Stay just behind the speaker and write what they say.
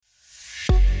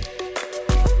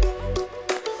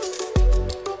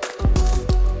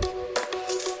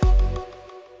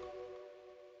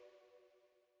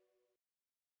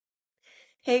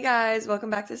Hey guys, welcome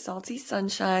back to Salty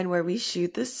Sunshine where we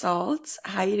shoot the salt.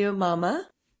 How you doing, mama?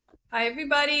 Hi,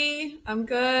 everybody. I'm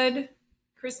good.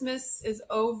 Christmas is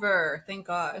over. Thank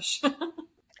gosh.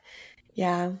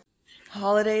 Yeah.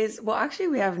 Holidays. Well, actually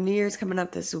we have New Year's coming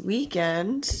up this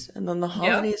weekend and then the Yep.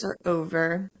 holidays are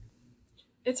over.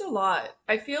 It's a lot.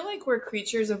 I feel like we're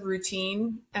creatures of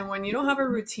routine, and when you don't have a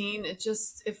routine, it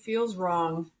feels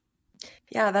wrong.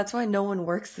 Yeah, that's why no one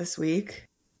works this week.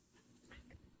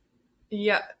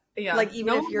 Yeah. Yeah. Like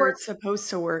even No if one you're works. supposed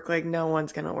to work, like no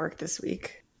one's gonna work this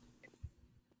week.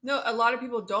 No, a lot of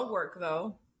people don't work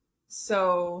though.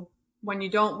 So when you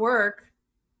don't work,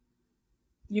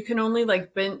 you can only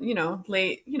like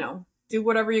do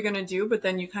whatever you're going to do, but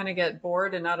then you kind of get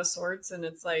bored and out of sorts, and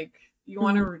it's like you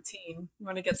want a Mhm. routine. You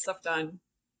want to get stuff done.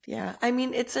 Yeah, I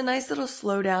mean, it's a nice little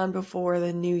slowdown before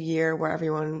the new year where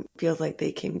everyone feels like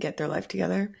they can get their life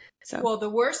together. So, Well, the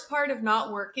worst part of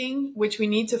not working, which we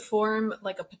need to form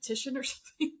like a petition or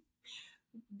something,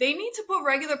 they need to put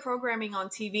regular programming on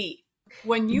TV.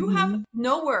 When you have mhm.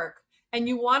 no work and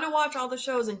you want to watch all the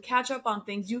shows and catch up on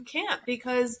things, you can't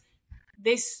because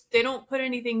they don't put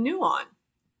anything new on.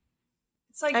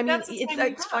 It's I like mean, that's the it's time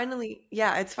you it's have. finally,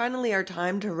 yeah, it's finally our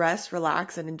time to rest,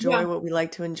 relax, and enjoy Yeah, what we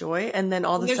like to enjoy. And then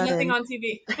all of a there's nothing sudden, on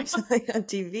TV. there's something on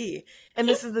TV. And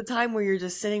this is the time where you're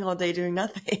just sitting all day doing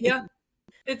Yeah, nothing.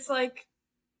 it's like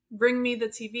bring me the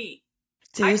TV.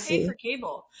 I pay for Seriously.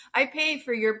 cable. I pay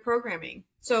for your programming.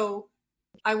 So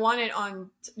I want it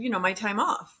on, my time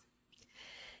off.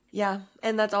 Yeah.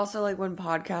 And that's also like when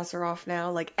podcasts are off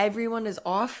now. Like everyone is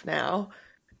off now.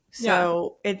 Yeah,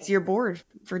 So you're bored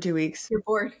for 2 weeks. you're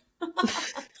bored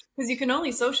because you can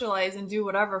only socialize and do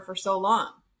whatever for so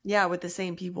long. Yeah, with the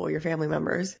same people, your family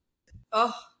members.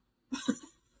 Oh,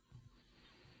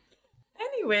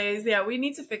 anyways, yeah, we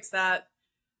need to fix that.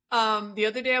 The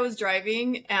other day I was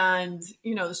driving and,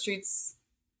 the streets,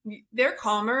 they're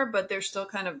calmer, but they're still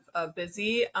kind of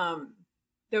busy.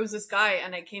 There was this guy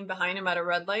and I came behind him at a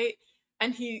red light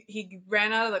and he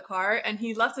ran out of the car and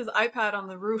he left his iPad on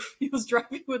the roof. He was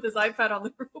driving with his iPad on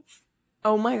the roof.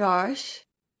 Oh my gosh.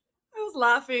 I was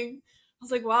laughing. I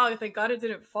was like, wow, thank God it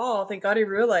didn't fall. Thank God he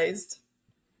realized.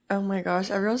 Oh my gosh.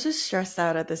 Everyone's just stressed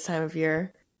out at this time of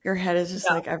year. Your head is just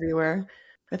Yeah, like everywhere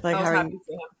with like I was having. happy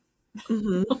for him.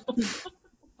 Mhm.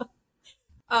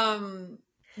 Um,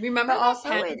 remember But that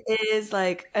also pen? it is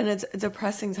like it's a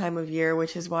depressing time of year,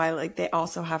 which is why like they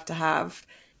also have to have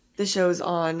the shows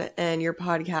on and your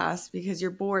podcast because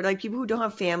you're bored. Like people who don't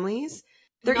have families,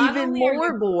 they're Not even only are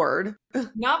more you bored.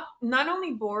 not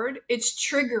only bored, it's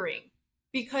triggering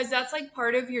because that's like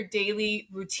part of your daily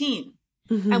routine.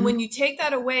 And Hmm. when you take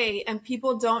that away and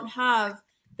people don't have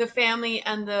the family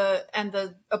and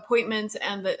the appointments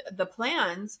and the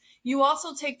plans, you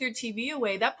also take their TV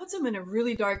away. That puts them in a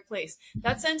really dark place.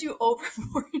 That sends you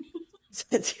overboard.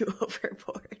 Sends you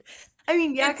overboard. I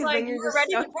mean, yeah, It's because like then you're you're just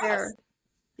already stuck there. depressed.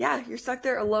 Yeah, you're stuck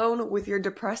there alone with your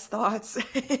depressed thoughts.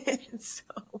 So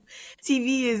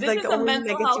TV is This like is the a only thing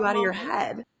that mental gets you health out of your moment.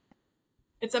 head.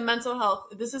 It's a mental health.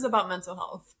 This is about mental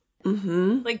health.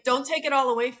 Hmm. Like, don't take it all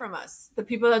away from us, the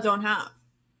people that don't have.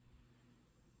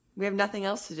 We have nothing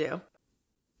else to do.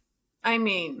 I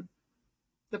mean,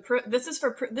 this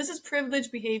is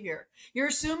privileged behavior. You're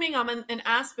assuming I'm in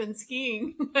Aspen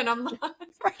skiing, and I'm not.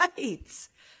 Right.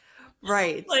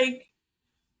 Right. Like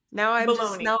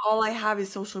baloney. Now all I have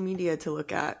is social media to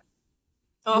look at,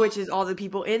 which Oh, is all the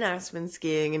people in Aspen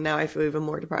skiing, and now I feel even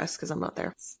more depressed because I'm not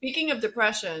there. speaking of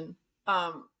depression,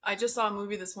 I just saw a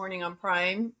movie this morning on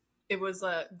Prime. It was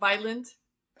a violent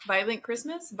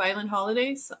Christmas, violent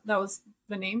holidays. That was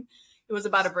the name. It was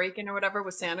about a break-in or whatever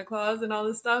with Santa Claus and all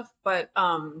this stuff. But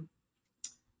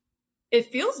it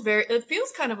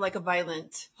feels kind of like a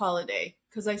violent holiday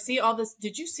because I see all this.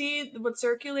 Did you see what's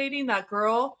circulating? That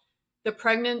girl, the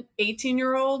pregnant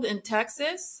 18-year-old in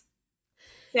Texas,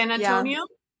 San Yeah, Antonio.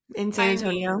 in San I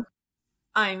Antonio. mean,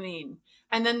 I mean,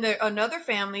 and then another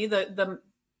family, the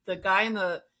guy and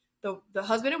the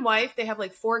husband and wife, they have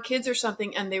like four kids or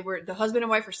something, and the husband and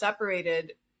wife are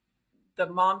separated. The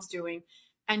mom's doing,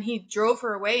 and he drove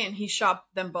her away, and he shot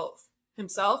them both,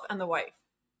 himself and the wife.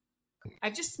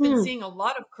 I've just been Hmm. seeing a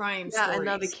lot of crime Yeah, and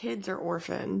now the stories. kids are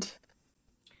orphaned.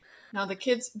 Now the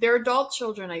kids, they're adult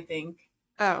children, I think,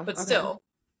 Oh, but okay. still.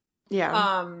 Yeah.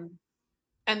 Um,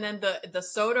 and then the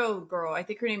Soto girl, I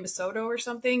think her name is Soto or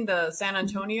something, the San Mhm.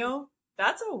 Antonio.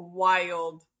 That's a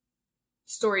wild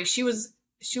story. She was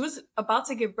about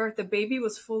to give birth. The baby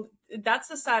was full. That's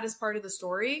the saddest part of the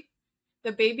story.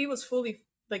 The baby was fully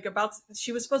like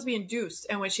she was supposed to be induced,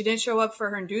 and when she didn't show up for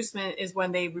her inducement is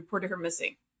when they reported her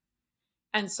missing.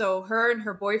 And so her and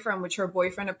her boyfriend, which her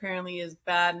boyfriend apparently is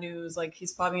bad news, like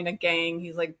he's probably in a gang.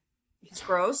 He's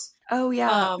gross. Oh yeah,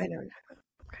 I know.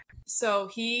 So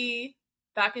he,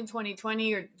 back in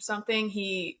 2020 or something,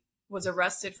 he was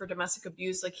arrested for domestic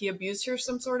abuse. Like he abused her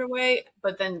some sort of way,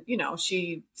 but then,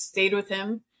 she stayed with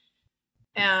him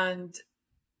and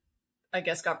I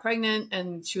guess got pregnant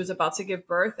and she was about to give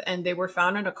birth and they were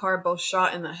found in a car both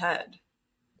shot in the head.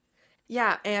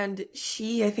 Yeah, and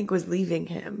she, I think, was leaving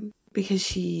him because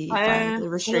she filed I a don't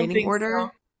restraining think order.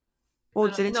 so. Well, I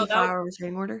don't, didn't no, she file a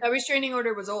restraining order? that restraining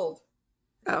order was old.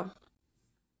 Oh.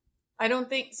 I don't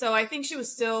think so. I think she was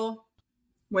still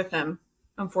with him,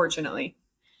 unfortunately.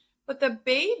 But the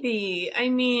baby, I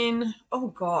mean, oh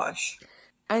gosh.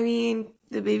 I mean,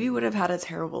 the baby would have had a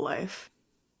terrible life.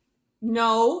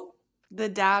 No. The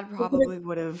dad probably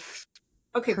would have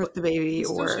Okay, hurt but the baby he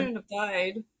still or shouldn't have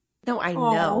died. no, I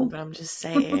know, Oh. but I'm just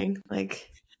saying,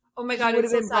 like Oh my he god, would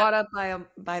it's have so been sad. brought up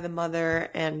by the mother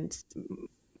and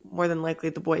more than likely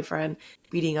the boyfriend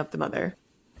beating up the mother.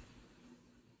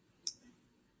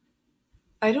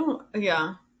 I don't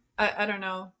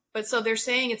know. But so they're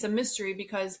saying it's a mystery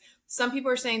because some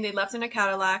people are saying they left in a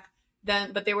Cadillac,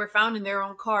 but they were found in their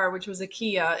own car, which was a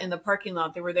Kia in the parking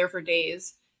lot. They were there for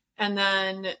days. And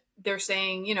then they're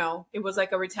saying, it was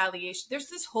like a retaliation. There's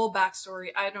this whole backstory.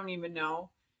 I don't even know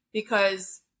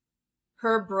because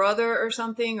her brother or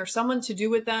something or someone to do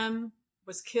with them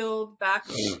was killed back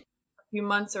a few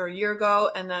months or a year ago.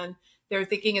 And then they're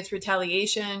thinking it's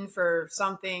retaliation for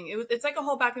something. It's like a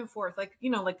whole back and forth, like,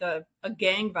 like a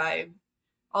gang vibe,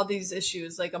 all these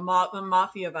issues, like a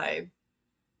mafia vibe.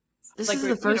 This Like, is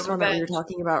the first one that we were revenge.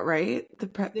 talking about, right?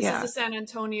 This is the San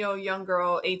Antonio young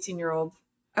girl, 18-year-old.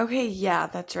 Okay, yeah,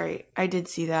 that's right. I did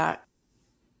see that.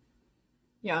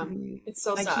 Yeah. It's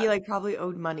so Like sad. he probably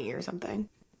owed money or something.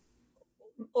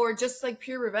 Or just like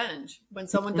pure revenge. When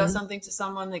someone does something to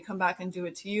someone, they come back and do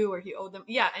it to you, or he owed them.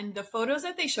 Yeah, and the photos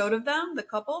that they showed of them, the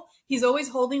couple, he's always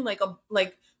holding like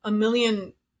a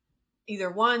million, either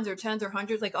ones or tens or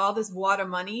hundreds, like all this wad of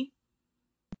money.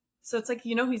 So it's like,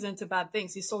 he's into bad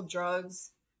things. He sold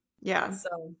drugs. Yeah.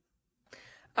 So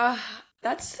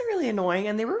That's really annoying.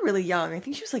 And they were really young. I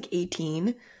think she was like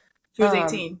 18. she was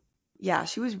 18. Yeah,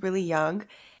 she was really young.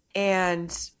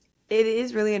 And it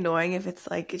is really annoying if it's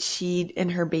like she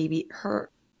and her baby,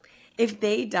 if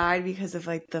they died because of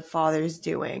like the father's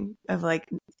doing of like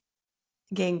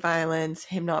gang violence,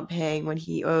 him not paying when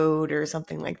he owed or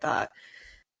something like that.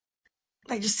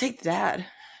 Like just take the dad.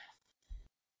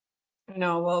 I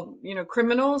know. Well,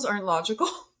 criminals aren't logical.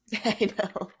 I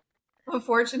know.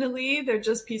 Unfortunately, they're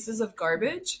just pieces of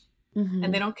garbage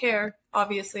and they don't care,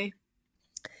 obviously.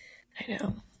 I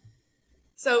know.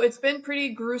 So it's been pretty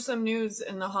gruesome news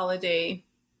in the holiday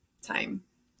time.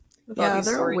 Yeah,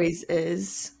 there always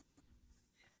is.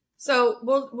 So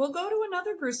we'll go to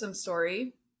another gruesome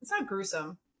story. It's not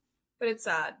gruesome, but it's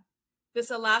sad. This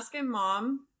Alaskan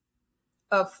mom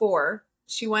of 4,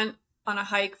 she went on a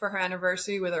hike for her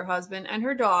anniversary with her husband and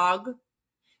her dog.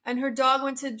 And her dog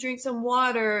went to drink some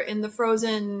water in the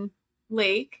frozen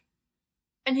lake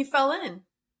and he fell in.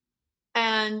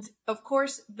 And of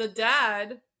course, the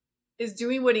dad is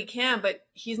doing what he can, but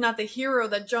he's not the hero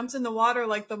that jumps in the water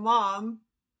like the mom.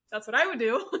 That's what I would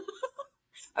do.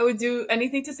 I would do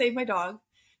anything to save my dog.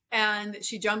 And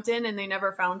she jumped in and they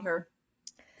never found her.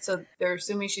 So they're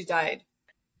assuming she died.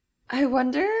 I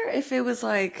wonder if it was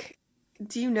like,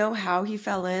 do you know how he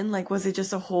fell in? Like, was it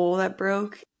just a hole that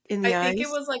broke in the ice? I think it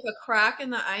was like a crack in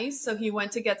the ice. So he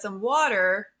went to get some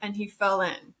water and he fell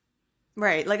in.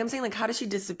 Right. Like I'm saying, like, how did she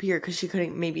disappear? Because she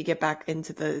couldn't maybe get back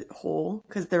into the hole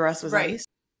because the rest was ice.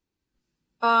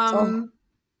 Can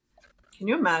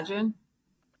you imagine?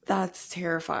 That's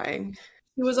terrifying.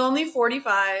 He was only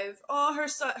 45. Oh,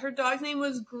 her dog's name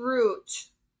was Groot.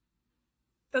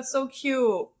 That's so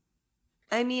cute.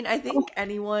 I mean, I think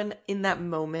anyone in that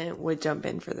moment would jump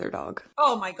in for their dog.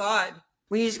 Oh my God.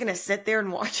 Were you just going to sit there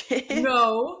and watch it?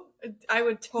 No, I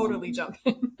would totally jump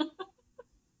in.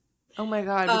 Oh my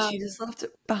God, but she just left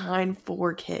behind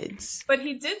 4 kids. But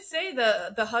he did say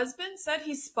the husband said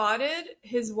he spotted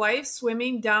his wife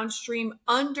swimming downstream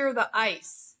under the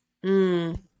ice.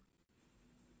 See,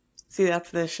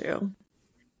 that's the issue.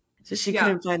 So she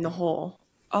couldn't find the hole.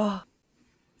 Oh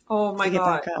my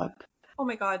God. Get back up. Oh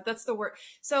my God, that's the word.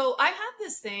 So I have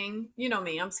this thing, you know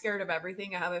me, I'm scared of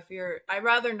everything. I have a fear. I'd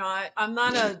rather not. I'm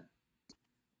not a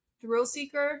thrill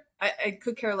seeker. I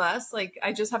could care less. Like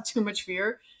I just have too much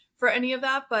fear for any of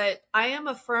that. But I am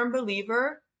a firm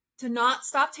believer to not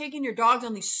stop taking your dogs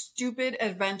on these stupid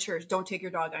adventures. Don't take your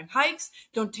dog on hikes.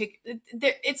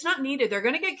 It's not needed. They're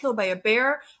going to get killed by a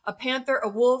bear, a panther, a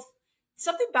wolf.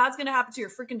 Something bad's going to happen to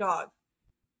your freaking dog.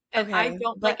 And I Okay,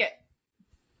 don't like it.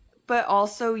 but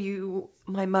also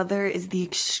my mother is the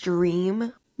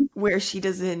extreme where she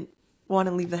doesn't want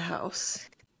to leave the house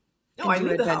No, and I do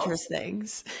leave the adventurous house.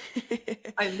 things.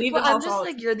 I leave Well, the I'm house just all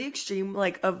the like time. you're the extreme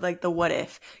like of like the what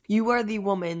if. You are the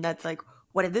woman that's like,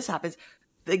 what if this happens?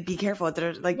 Like be careful.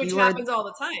 Like Which you are, happens all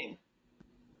the time.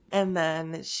 and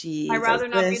then she I'd does rather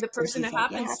not be this the and person she's it like,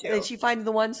 yeah. happens And then to. she finds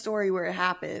the one story where it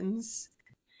happens.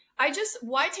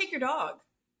 Why take your dog?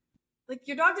 Like,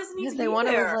 your dog doesn't need Because to they be want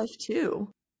to live there. life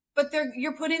too. But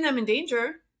you're putting them in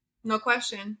danger. No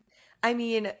question. I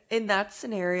mean, in that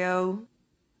scenario,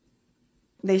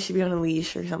 they should be on a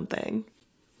leash or something.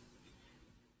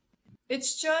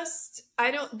 It's just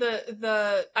I don't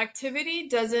the activity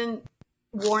doesn't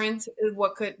warrant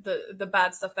what could the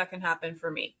bad stuff that can happen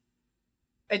for me.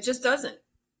 It just doesn't.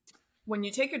 When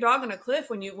you take your dog on a cliff,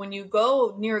 when you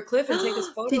go near a cliff and take this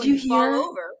photo Did and you you fall hear?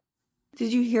 over.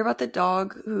 Did you hear about the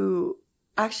dog who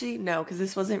actually no, because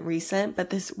this wasn't recent, but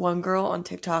this one girl on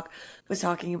TikTok was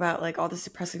talking about like all the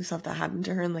depressing stuff that happened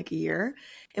to her in like a year.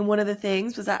 And one of the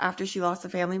things was that after she lost a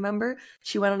family member,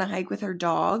 she went on a hike with her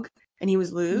dog and he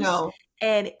was loose No.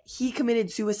 and he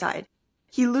committed suicide.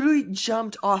 He literally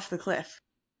jumped off the cliff.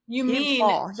 You He didn't mean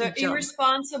fall, he the jumped.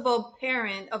 irresponsible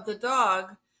parent of the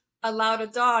dog allowed a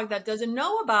dog that doesn't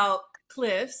know about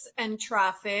cliffs and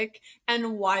traffic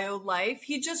and wildlife.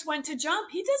 He just went to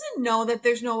jump. He doesn't know that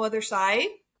there's no other side.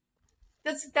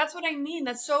 That's what I mean.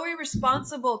 That's so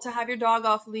irresponsible to have your dog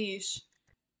off leash,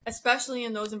 especially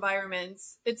in those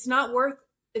environments. It's not worth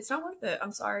it.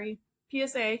 I'm sorry.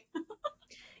 PSA.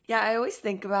 Yeah, I always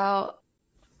think about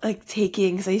like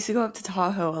taking because I used to go up to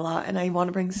Tahoe a lot and I want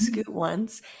to bring Scoot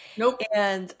once. Nope.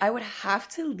 And I would have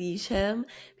to leash him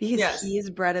because Yes. he is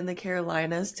bred in the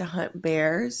Carolinas to hunt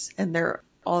bears and they're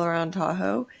all around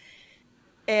Tahoe.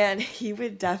 And he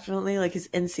would definitely, like, his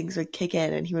instincts would kick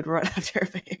in and he would run after a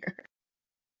bear.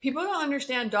 People don't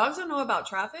understand. Dogs don't know about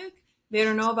traffic. They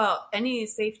don't know about any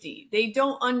safety. They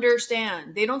don't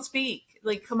understand. They don't speak.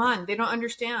 Like, come on, they don't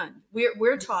understand.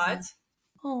 We're taught.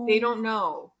 They Oh, don't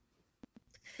know.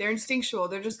 They're instinctual.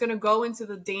 They're just gonna go into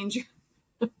the danger.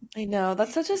 I know.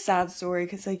 That's such a sad story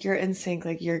because, like, your instinct,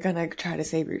 like, you're gonna try to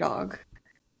save your dog.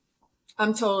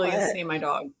 I'm totally gonna But say my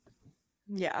dog.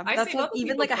 yeah, I that's save like other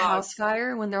even like people's a house dogs.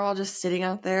 fire when they're all just sitting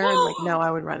out there and, like, no,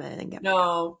 I would run in and get my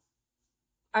dog. No,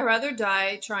 I'd rather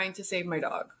die trying to save my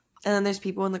dog. And then there's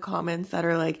people in the comments that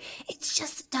are like, it's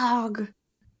just a dog.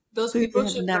 Those Like, they people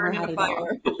have should never burn in a had a dog.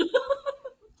 fire.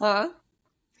 Huh?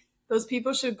 Those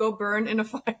people should go burn in a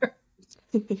fire.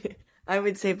 I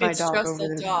would save my It's dog just over a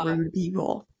those dog. rude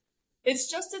people. It's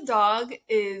just a dog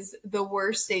is the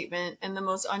worst statement and the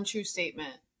most untrue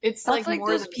statement. It's That's like like more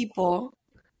those than people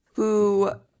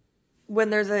who, when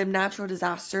there's a natural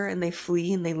disaster and they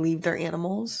flee and they leave their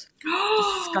animals.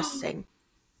 Disgusting.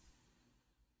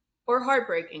 or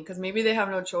heartbreaking because maybe they have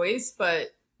no choice,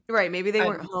 but Right, maybe they I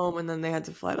weren't home and then they had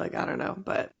to fly, like, I don't know,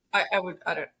 but I would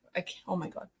I don't I can't, oh my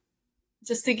god.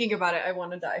 Just thinking about it, I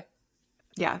want to die.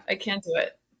 yeah. I can't do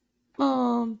it.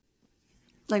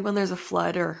 Like when there's a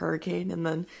flood or a hurricane and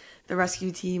then the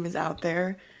rescue team is out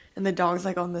there and the dog's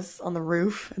like on the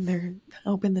roof and they're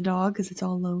helping the dog because it's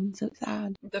all alone. So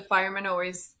sad. The firemen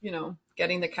always,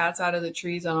 getting the cats out of the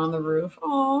trees and on the roof.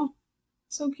 Oh,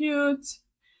 so cute.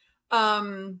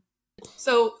 Um,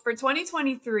 so for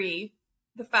 2023,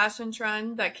 the fashion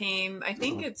trend that came, I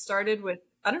think it started with,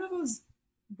 I don't know if it was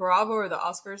Bravo or the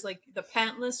Oscars, like the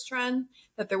pantless trend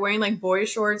that they're wearing like boy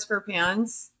shorts for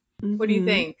pants. What do you Hmm.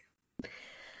 think?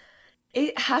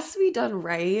 It has to be done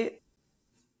right.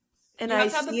 And You I have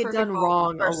to have the see it perfect done body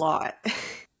wrong a first. lot.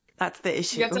 That's the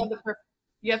You have to issue. have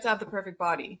you have to have the perfect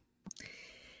body.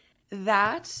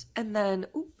 That and then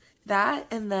that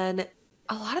and then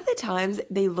a lot of the times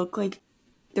they look like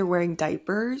they're wearing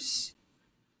diapers.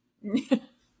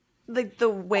 Like the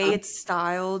way Yeah. it's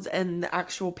styled and the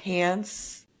actual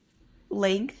pants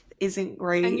length isn't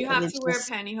And you great and have it's to wear just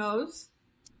pantyhose.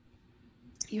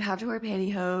 you have to wear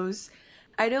pantyhose.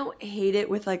 I don't hate it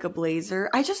with like a blazer.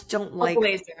 I just don't A like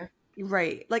blazer.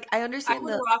 right. Like I I understand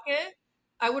would the rock it.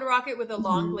 I would rock it with a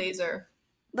long Mhm. blazer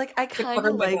Like I to kind cover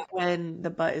of my like butt. when the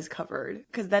butt is covered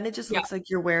because then it just Yeah. looks like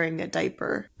you're wearing a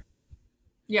diaper.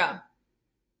 Yeah.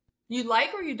 You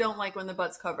like or you don't like when the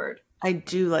butt's covered? I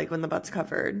do like when the butt's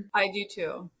covered I do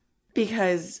too.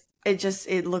 because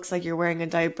it looks like you're wearing a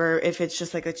diaper if it's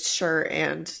just like a shirt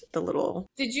and the little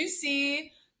Did you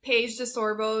see Paige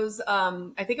DeSorbo's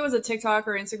I think it was a TikTok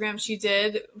or Instagram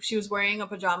she was wearing a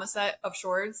pajama set of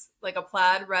shorts, like a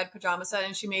plaid red pajama set,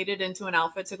 and she made it into an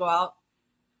outfit to go out.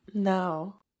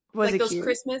 no. Was Like it those cute?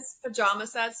 Christmas pajama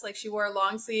sets, like she wore a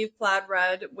long sleeve plaid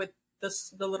red with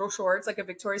the little shorts, like a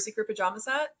Victoria's Secret pajama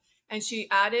set, and she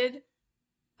added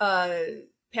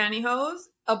pantyhose,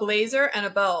 a blazer, and a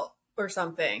belt or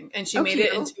something, and she Oh, made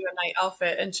it cute. into a night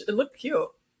outfit, and it looked cute.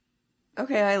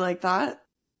 Okay, I like that.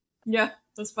 Yeah,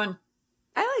 it was fun.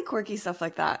 I like quirky stuff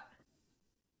like that.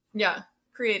 Yeah,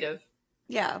 creative.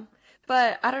 Yeah.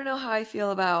 But I don't know how I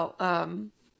feel about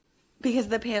because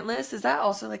the pantless, is that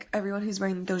also like everyone who's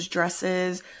wearing those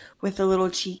dresses with the little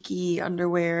cheeky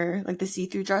underwear, like the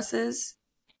see-through dresses?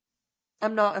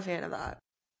 I'm not a fan of that.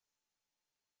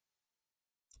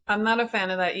 I'm not a fan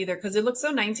of that either because it looks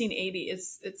so 1980.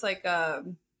 It's like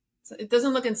it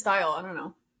doesn't look in style. I don't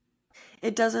know.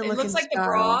 It doesn't It look looks in like the style.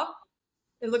 bra.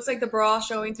 It looks like the bra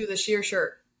showing through the sheer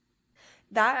shirt.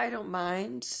 That I don't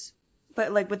mind,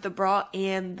 but like with the bra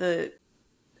and the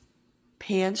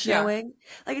pants Yeah. showing,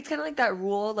 like it's kind of like that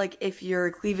rule, like if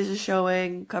your cleavage is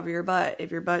showing, cover your butt.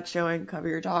 If your butt's showing, cover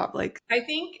your top. Like, I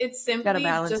think it gotta simply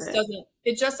balance just it.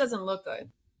 doesn't look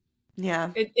good.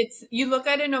 Yeah. It's you look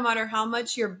at it, no matter how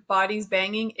much your body's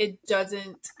banging, it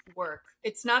doesn't work.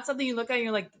 It's not something you look at and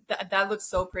you're like, that looks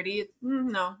so pretty.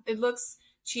 No, it looks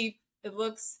cheap. It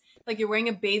looks like you're wearing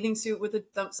a bathing suit with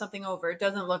something over. It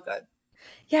doesn't look good.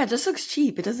 Yeah, it just looks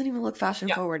cheap. It doesn't even look fashion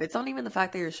Yeah, forward. It's not even the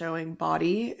fact that you're showing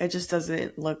body. It just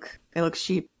doesn't look, it looks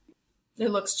cheap. it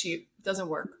looks cheap. It doesn't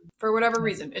work for whatever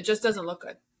reason. It just doesn't look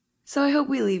good. So I hope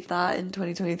we leave that in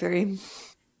 2023.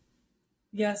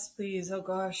 Yes, please. Oh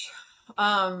gosh.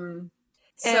 And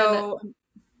So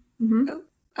mhm. oh,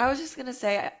 I was just gonna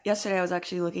say, yesterday I was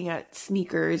actually looking at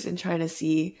sneakers and trying to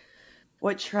see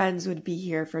what trends would be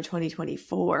here for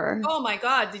 2024. Oh my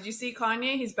God, did you see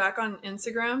Kanye? He's back on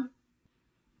Instagram.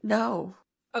 No.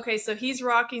 Okay, so he's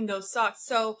rocking those socks.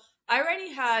 So I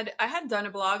had done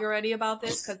a blog already about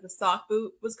this because the sock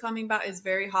boot was coming back. Is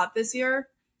very hot this year.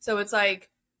 So it's like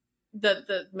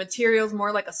the material's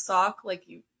more like a sock, like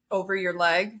you over your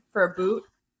leg for a boot,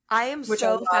 I am which I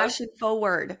so love. fashion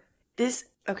forward.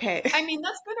 Okay. I mean,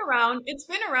 that's been around. It's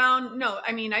been around. No,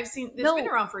 I mean, it's been No,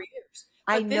 around for years.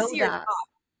 I But this know year, that.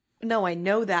 No, I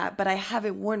know that, but I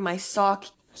haven't worn my sock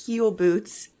heel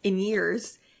boots in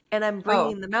years, and I'm oh,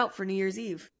 bringing them out for New Year's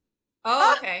Eve.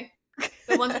 oh, Ah! okay.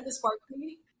 The ones with the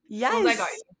sparkly ones I got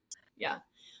Yes. you. Yeah.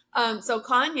 So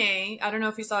Kanye, I don't know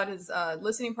if you saw at his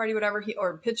listening party, whatever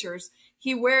or pictures,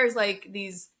 he wears like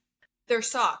they're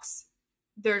socks.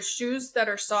 They're shoes that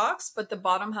are socks, but the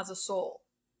bottom has a sole.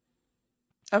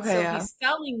 Okay, So yeah. he's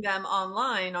selling them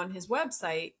online on his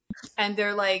website, and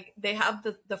they're like they have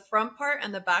the front part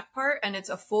and the back part, and it's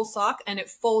a full sock, and it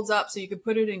folds up so you could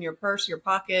put it in your purse, your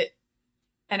pocket,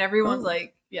 and everyone's Oh,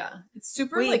 like, yeah, it's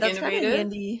super wait, like that's kind of innovative.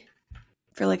 handy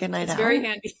for like a night It's very out.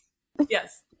 handy.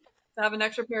 Yes, to have an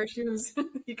extra pair of shoes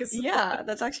you can slip on. Yeah,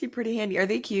 that's actually pretty handy. Are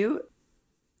they cute?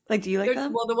 Like, do you like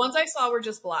them? Well, the ones I saw were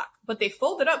just black, but they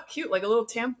folded up cute, like a little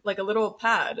like a little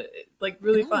pad, like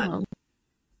really fun. Oh,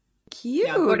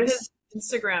 Yeah, go to cute. his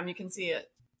Instagram, you can see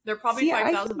it. They're probably See,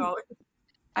 $5,000.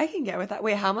 I can get with that.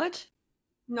 Wait, how much?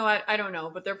 No, I don't know,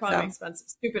 but they're probably No, expensive,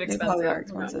 stupid they probably are expensive.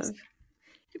 Who knows? expensive.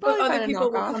 You But probably other find a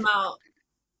people will knockoff. come out.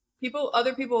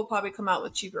 Other people will probably come out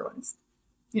with cheaper ones.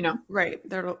 You know, Right,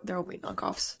 there'll be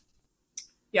knockoffs.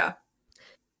 yeah.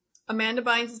 Amanda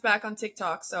Bynes is back on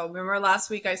TikTok. So remember last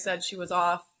week I said she was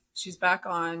off. She's back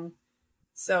on.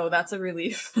 So that's a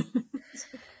relief.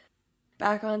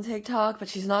 Back on TikTok, but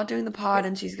she's not doing the pod,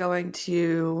 and she's going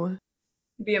to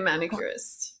Be a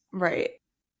manicurist. right.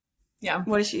 Yeah.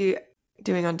 What is she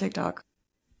doing on TikTok?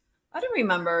 I don't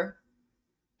remember.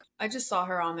 I just saw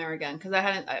her on there again because I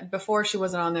hadn't before. She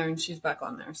wasn't on there, and she's back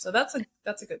on there. So that's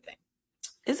a good thing.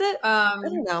 Is it? I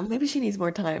don't know. Maybe she needs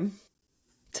more time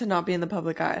to not be in the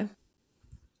public eye.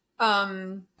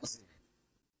 Um,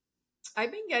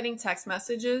 I've been getting text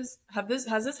messages.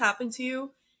 Has this happened to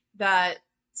you that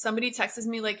somebody texts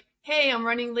me like, "Hey, I'm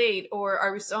running late," or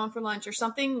 "Are we still on for lunch?" or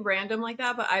something random like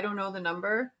that, but I don't know the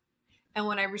number. And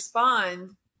when I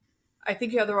respond, I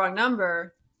think you have the wrong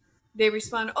number. They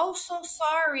respond, "Oh, so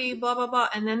sorry, blah blah blah,"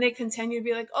 and then they continue to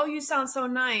be like, "Oh, you sound so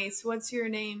nice. What's your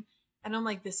name?" And I'm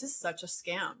like, "This is such a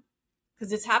scam,"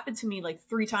 because it's happened to me like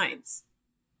 3 times.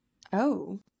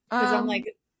 Oh. Because I'm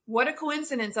like, what a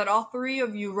coincidence that all three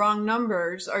of you wrong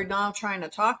numbers are now trying to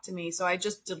talk to me. So I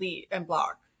just delete and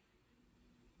block.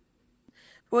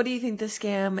 What do you think the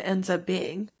scam ends up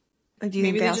being? Like, do you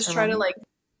Maybe think they ask just for try to money? like,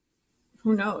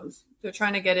 who knows? They're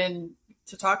trying to get in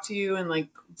to talk to you and like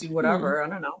do whatever. I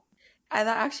don't know. That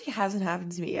actually hasn't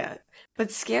happened to me yet. But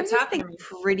scams It's are happened like to me.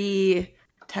 pretty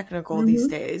technical these Mm-hmm.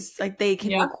 days. Like they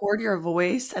can Yeah. record your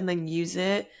voice and then use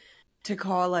it to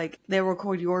call, like they'll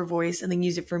record your voice and then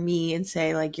use it for me and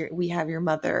say like we have your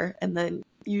mother, and then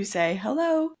you say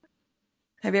hello.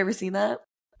 Have you ever seen that?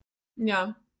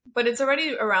 Yeah. But it's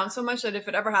already around so much that if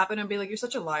it ever happened, I'd be like, you're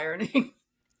such a liar. And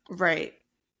Right.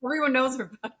 everyone knows we're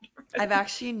bad I've already.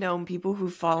 actually known people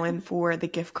who've fallen for the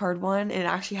gift card one. And it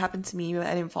actually happened to me, but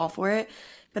I didn't fall for it.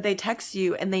 But they text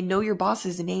you and they know your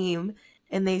boss's name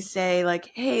and they say,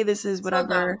 like, hey, this is So dumb.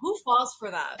 whatever. Who falls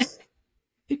for that?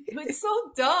 It's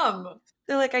so dumb.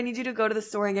 They're like, I need you to go to the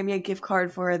store and get me a gift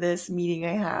card for this meeting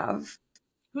I have.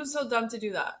 Who's so dumb to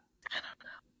do that?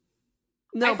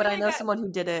 I No, but feel I like know someone who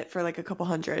did it for like a couple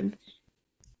hundred.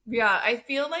 yeah, I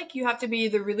feel like you have to be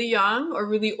either really young or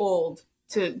really old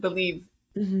to believe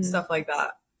Hmm. stuff like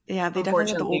that, Yeah, they definitely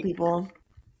got the old unfortunately. people.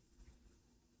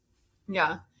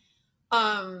 Yeah.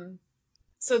 Um,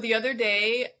 so the other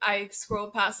day I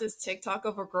scrolled past this TikTok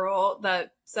of a girl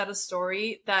that said a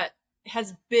story that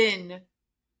has been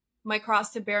my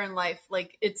cross to bear in life.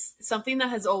 Like it's something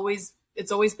that it's always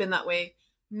been that way.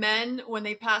 Men, when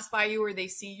they pass by you or they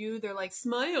see you, they're like,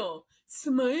 smile,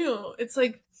 smile. It's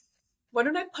like, why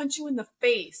don't I punch you in the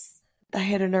face? I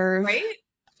hit a nerve. Right?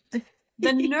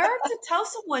 The nerve to tell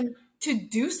someone to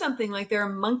do something like they're a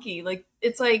monkey. Like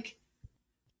it's like,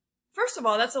 first of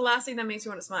all, that's the last thing that makes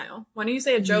you want to smile. When you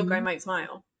say a joke, I Mhm. might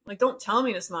smile. Like, don't tell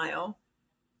me to smile.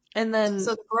 And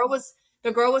So then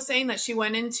the girl was saying that she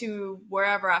went into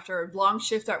wherever after a long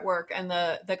shift at work, and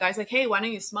the guy's like, "Hey, why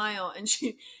don't you smile?" And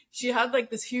she had like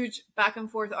this huge back and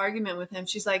forth argument with him.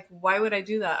 She's like, "Why would I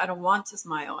do that? I don't want to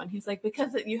smile." And he's like,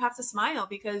 "Because you have to smile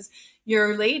because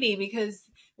you're a lady. Because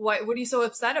what are you so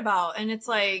upset about?" And it's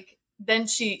like then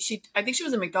she I think she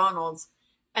was at McDonald's,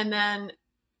 and then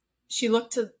she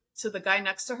looked to the guy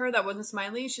next to her that wasn't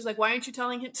smiling. She's like, "Why aren't you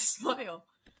telling him to smile?"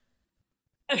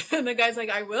 And the guy's like,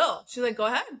 "I will." She's like, "Go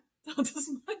ahead, tell him to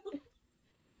smile."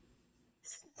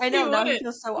 I He know now he wouldn't.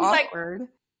 feels so He's like, awkward.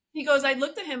 he goes, "I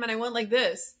looked at him and I went like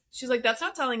this." She's like, "That's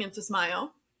not telling him to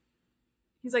smile."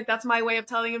 He's like, "That's my way of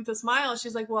telling him to smile."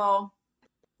 She's like, "Well,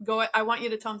 go. I want you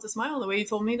to tell him to smile the way you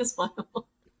told me to smile."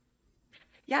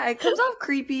 Yeah, it comes off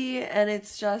creepy and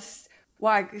it's just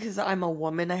why? Because I'm a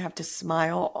woman, I have to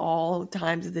smile all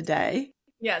times of the day.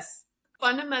 Yes,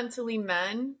 fundamentally,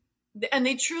 men, and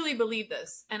they truly believe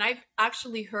this. And I've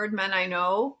actually heard men I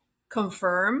know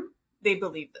confirm they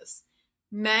believe this.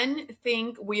 Men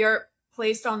think we are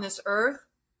placed on this earth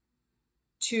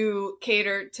to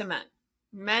cater to men.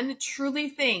 Men truly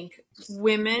think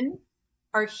women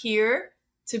are here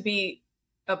to be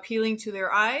appealing to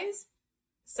their eyes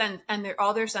and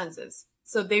all their senses.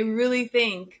 So they really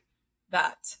think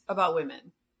that about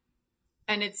women.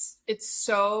 And it's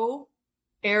so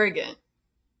arrogant.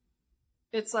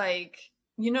 It's like,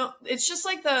 it's just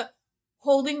like the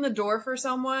holding the door for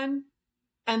someone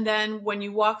and then when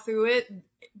you walk through it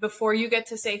before you get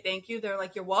to say thank you, they're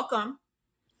like, "You're welcome.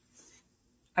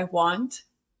 I want."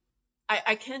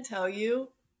 I can't tell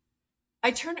you.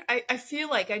 I feel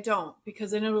like I don't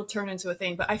because then it'll turn into a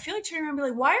thing. But I feel like turning around and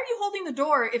be like, "Why are you holding the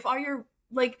door if all your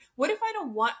like, what if I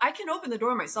don't want, I can open the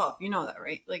door myself. You know that,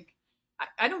 right? Like,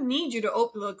 I don't need you to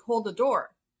open, like, hold the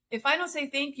door. If I don't say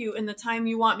thank you in the time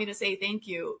you want me to say thank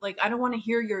you, like, I don't want to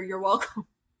hear you're welcome."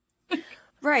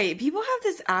 Right. People have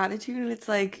this attitude and it's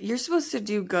like you're supposed to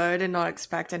do good and not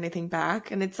expect anything back.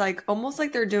 And it's like almost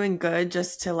like they're doing good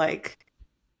just to like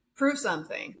Prove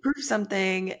something. prove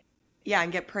something, yeah,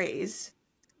 and get praise.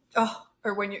 Oh,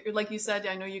 or when you're like you said,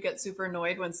 I know you get super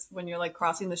annoyed when you're like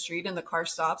crossing the street and the car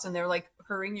stops and they're like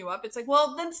hurrying you up. It's like,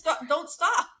 well, then stop. Don't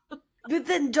stop. But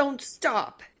then don't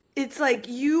stop. It's like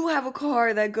you have a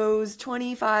car that goes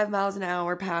 25 miles an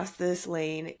hour past this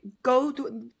lane.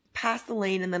 Past the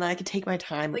lane and then I can take my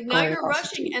time Like now going you're across the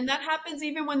rushing, street. and that happens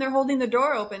even when they're holding the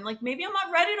door open. Like maybe I'm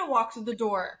not ready to walk through the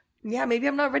door. Yeah, maybe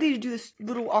I'm not ready to do this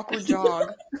little awkward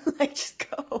jog. Like, just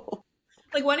go.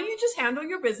 Like why don't you just handle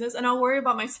your business and I'll worry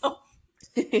about myself?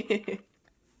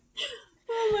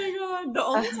 Oh my god. The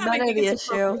only time I Men are think the it's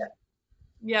issue. appropriate.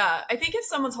 Yeah, I think if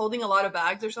someone's holding a lot of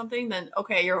bags or something, then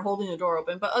okay, you're holding the door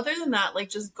open. But other than that, like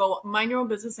just go mind your own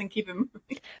business and keep it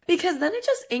moving. Because then it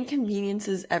just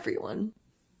inconveniences everyone.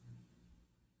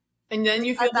 And then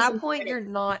you feel At that point, disappointed. you're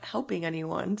not helping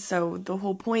anyone. So the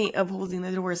whole point of holding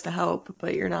the door is to help,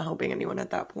 but you're not helping anyone at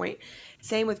that point.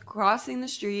 Same with crossing the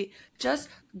street. Just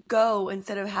go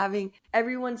instead of having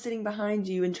everyone sitting behind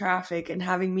you in traffic and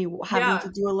having me having to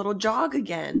Yeah. do a little jog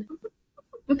again.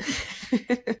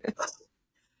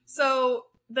 So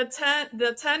the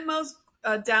ten most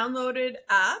downloaded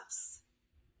apps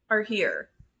are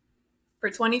here for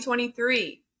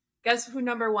 2023. Guess who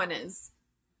number one is?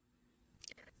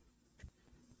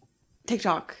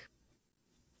 TikTok.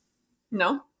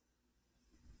 No,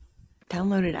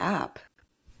 Downloaded app.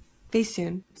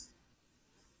 Facetune.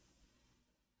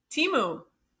 Timu.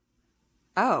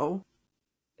 Oh.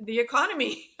 The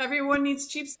economy. Everyone needs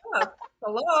cheap stuff.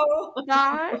 Hello.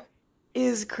 That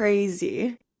is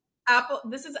crazy. Apple.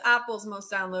 This is Apple's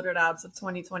most downloaded apps of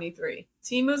 2023.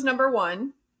 Temu's number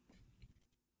one.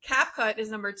 CapCut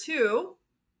is number two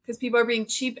because people are being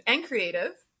cheap and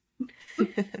creative.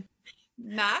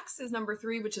 Max is number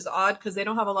three, which is odd because they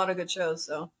don't have a lot of good shows,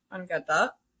 so I don't get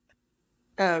that.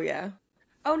 Oh, yeah.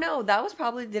 Oh, no, that was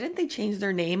probably, didn't they change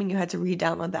their name and you had to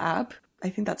re-download the app? I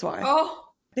think that's why. Oh,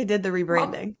 They did the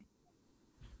rebranding.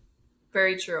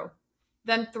 very true.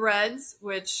 Then Threads,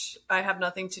 which I have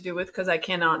nothing to do with because I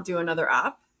cannot do another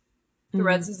app.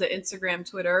 Threads is the Instagram,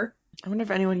 Twitter. I wonder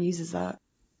if anyone uses that.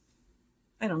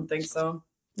 I don't think so.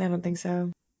 I don't think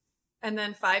so. And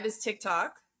then 5 is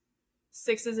TikTok.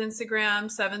 6 is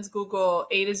Instagram. 7's Google.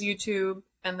 8 is YouTube.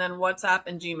 And then WhatsApp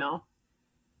and Gmail.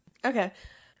 Okay.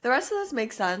 The rest of this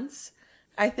makes sense.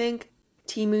 I think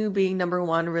Temu being number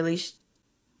one really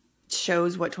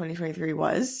shows what 2023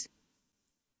 was.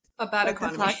 A bad Like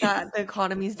economy. the fact that the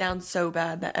economy's down so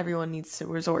bad that everyone needs to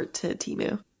resort to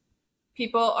Temu.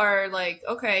 People are like,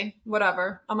 okay,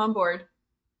 whatever. I'm on board.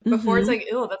 Before it's like,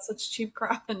 ew, that's such cheap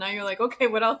crap. And now you're like, okay,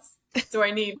 what else do I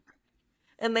need?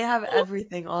 And they have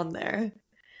everything on there.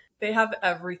 They have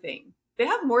everything. They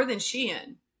have more than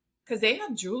Shein because they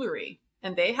have jewelry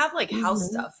and they have like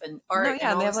house stuff and art. No, yeah,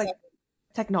 and all they have this like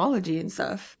technology and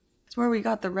stuff. It's where we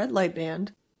got the red light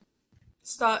band.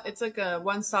 stuff. It's like a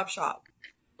one-stop shop.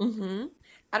 I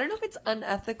don't know if it's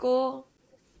unethical,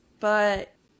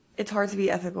 but it's hard to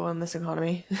be ethical in this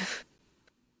economy. With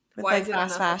Why like is it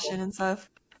fast unethical? fashion and stuff.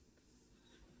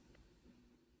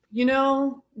 You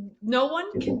know, no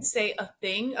one can say a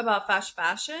thing about fast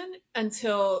fashion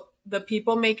until the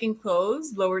people making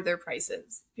clothes lower their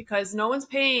prices because no one's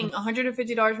paying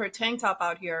 $150 for a tank top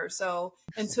out here. So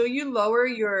until you lower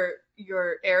your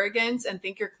arrogance and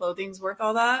think your clothing's worth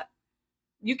all that,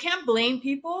 you can't blame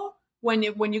people when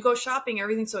you go shopping.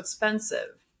 Everything's so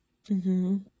expensive.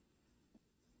 You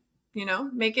know,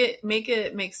 make it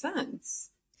make sense.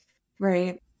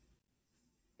 Right.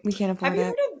 We can't afford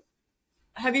it.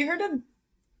 Have you heard of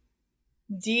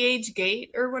DH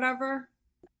Gate or whatever?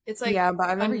 It's like Yeah, but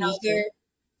I've never used it.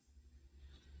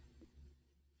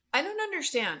 I don't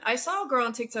understand. I saw a girl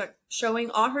on TikTok showing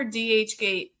all her DH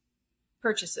Gate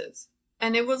purchases.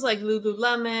 And it was like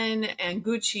Lululemon and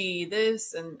Gucci,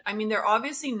 this. And I mean, they're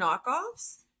obviously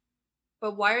knockoffs.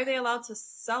 But why are they allowed to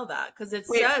sell that? Because it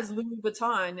says Louis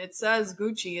Vuitton, it says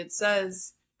Gucci, it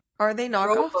says... Are they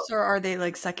knockoffs or are they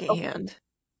like secondhand?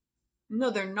 No,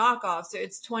 they're knockoffs.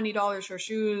 It's $20 for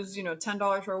shoes,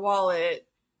 $10 for a wallet.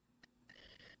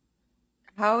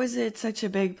 How is it such a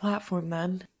big platform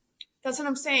then? That's what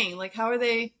I'm saying. Like, how are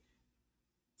they...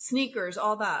 Sneakers,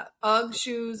 all that. UGG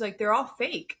shoes, like, they're all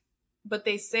fake. But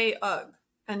they say UGG,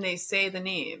 and they say the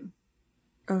name.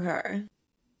 Okay.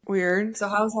 Weird. So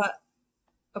how is that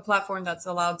a platform that's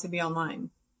allowed to be online?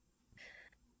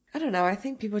 I don't know. I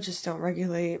think people just don't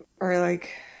regulate, or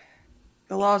like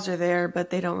the laws are there,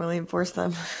 but they don't really enforce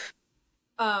them.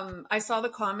 I saw the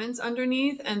comments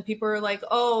underneath, and people are like,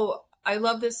 "Oh, I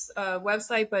love this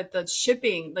website, but the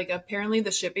shipping, like apparently the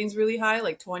shipping's really high,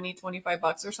 like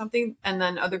 $20-$25 or something." And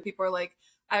then other people are like,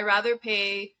 "I rather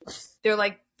pay." They're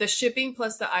like, the shipping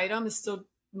plus the item is still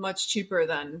much cheaper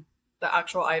than the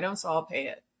actual item, so I'll pay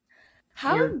it.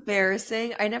 How Weird.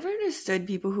 embarrassing. I never understood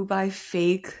people who buy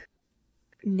fake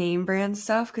name brand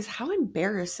stuff because how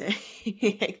embarrassing.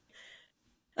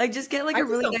 Like just get like a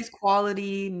really nice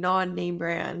quality non-name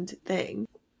brand thing.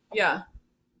 Yeah.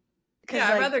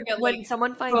 Yeah, I'd rather get when like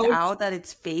someone finds Coach. out that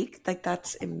it's fake, like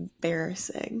that's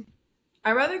embarrassing.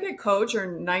 I'd rather get Coach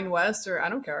or Nine West or I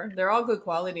don't care. They're all good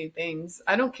quality things.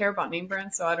 I don't care about name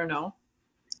brands, so I don't know.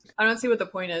 I don't see what the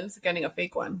point is getting a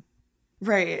fake one.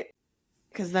 Right.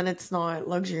 Because then it's not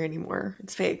luxury anymore.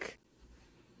 It's fake.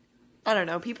 I don't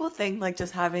know. People think like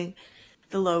just having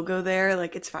the logo there,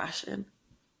 like it's fashion.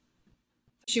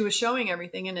 She was showing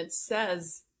everything, and it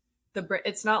says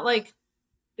it's not like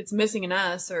it's missing an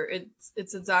S or it's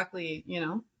exactly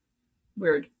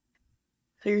weird.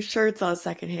 So you're sure it's not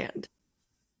secondhand?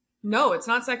 No, it's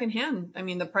not secondhand. I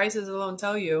mean, the prices alone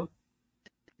tell you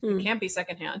it can't be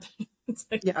secondhand. It's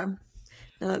like, yeah,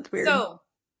 no, that's weird. So,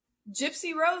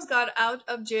 Gypsy Rose got out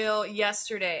of jail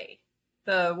yesterday.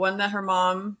 The one that her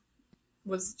mom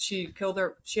she killed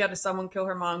her. She had someone kill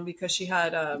her mom because she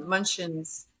had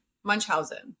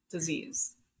Munchausen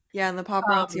disease. Yeah, and the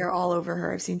paparazzi are all over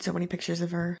her. I've seen so many pictures of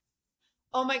her.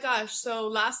 Oh my gosh! So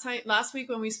last week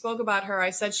when we spoke about her,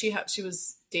 I said she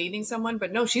was dating someone,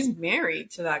 but no, she's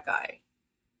married to that guy.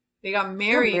 They got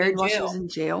married in while jail. she was in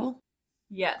jail?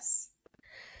 Yes.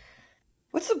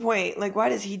 What's the point? Like, why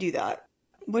does he do that?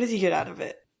 What does he get out of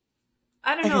it?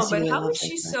 I don't I know, guess you but really how love is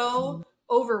like she that. so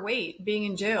overweight being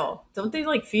in jail? Don't they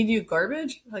like feed you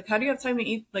garbage? Like, how do you have time to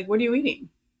eat? Like, what are you eating?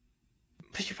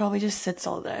 But she probably just sits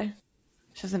all day.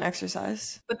 She doesn't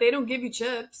exercise. But they don't give you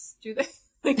chips, do they?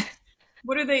 Like,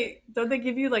 what are they? Don't they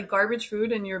give you like garbage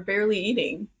food and you're barely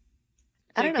eating?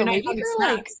 I don't Like, you're know. not Maybe having her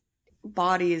like snacks.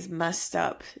 body is messed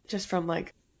up just from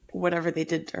like whatever they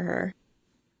did to her,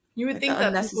 You would like the think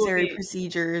that people would unnecessary be.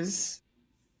 procedures.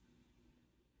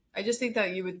 I just think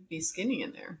that you would be skinny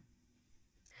in there,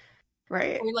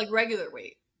 Right. or like regular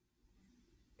weight,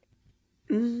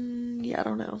 Yeah, I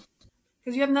don't know.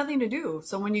 because you have nothing to do.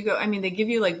 So when you go, I mean, they give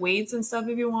you like weights and stuff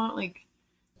if you want. Like,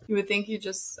 you would think you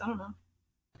just, I don't know.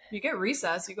 You get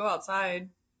recess, you go outside.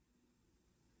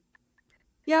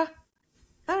 Yeah,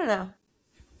 I don't know.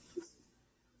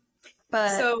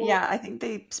 But So yeah, I think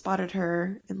they spotted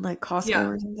her in like Costco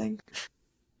yeah, or something.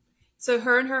 so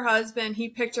her and her husband, he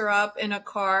picked her up in a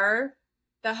car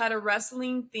that had a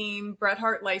wrestling themed Bret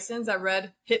Hart license that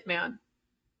read Hitman.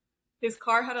 His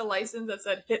car had a license that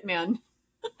said Hitman.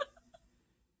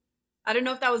 I don't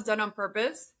know if that was done on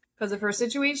purpose because of her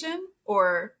situation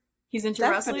or he's into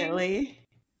wrestling. Definitely.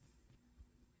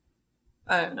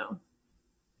 I don't know.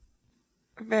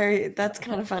 Very, that's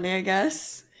kind of funny, I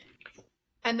guess.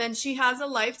 And then she has a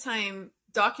Lifetime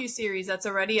docu-series that's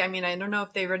already, I mean, I don't know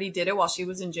if they already did it while she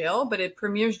was in jail, but it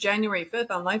premieres January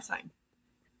 5th on Lifetime.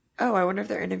 Oh, I wonder if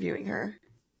they're interviewing her.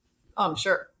 Oh, I'm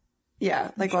sure.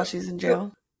 Yeah, I'm like while sure. she's in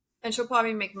jail. And she'll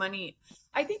probably make money.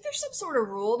 I think there's some sort of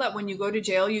rule that when you go to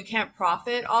jail, you can't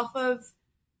profit off of.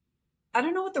 I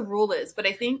don't know what the rule is, but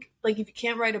I think like if you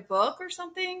can't write a book or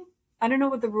something, I don't know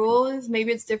what the rule is.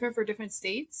 Maybe it's different for different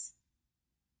states.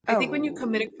 I think when you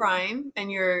commit a Oh, crime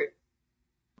and you're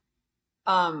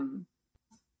um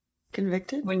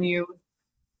convicted? when you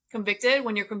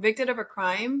when you're convicted of a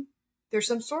crime, there's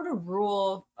some sort of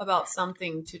rule about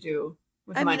something to do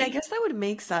with I mean, I money. guess that would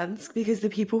make sense because the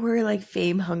people who are like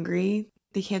fame hungry,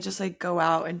 they can't just like go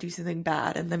out and do something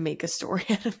bad and then make a story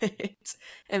out of it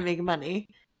and make money.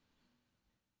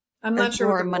 I'm Or not people sure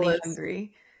who what are the rule money is.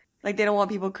 hungry. Like they don't want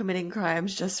people committing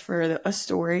crimes just for a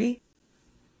story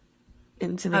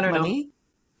and to I make don't know. money.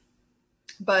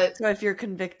 But So if you're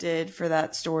convicted for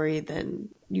that story, then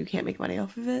you can't make money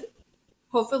off of it.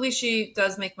 hopefully she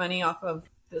does make money off of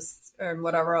this or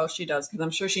whatever else she does because I'm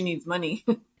sure she needs money.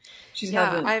 She Yeah,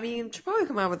 hasn't. I mean, she'll probably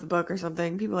come out with a book or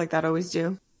something. People like that always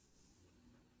do.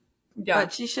 Yeah.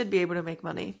 But she should be able to make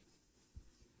money.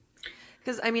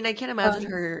 Because, I mean, I can't imagine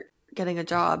Um, her getting a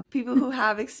job. People who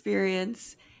have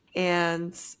experience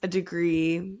and a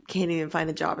degree can't even find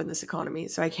a job in this economy.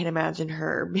 So I can't imagine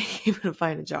her being able to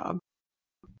find a job.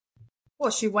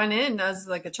 well, she went in as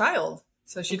like a child,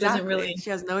 so she doesn't Exactly. really. She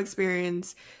has no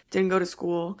experience, didn't go to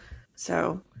school.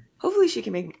 So hopefully she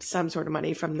can make some sort of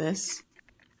money from this.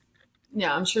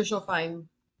 Yeah, I'm sure she'll find.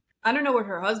 I don't know what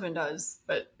her husband does,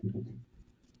 but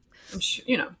I'm sure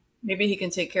maybe he can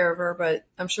take care of her. But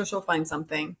I'm sure she'll find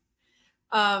something.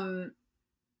 Um,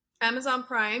 Amazon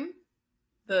Prime,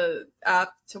 the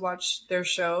app to watch their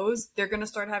shows, they're gonna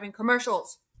start having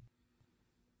commercials.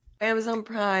 Amazon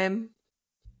Prime.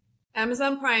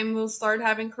 Amazon Prime will start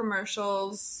having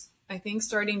commercials. I think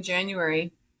starting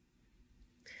January.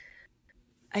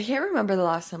 I can't remember the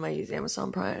last time I used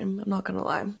Amazon Prime. I'm not gonna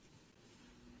lie.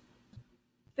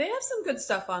 They have some good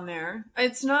stuff on there.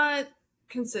 It's not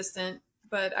consistent,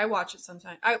 but I watch it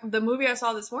sometimes. The movie I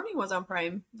saw this morning was on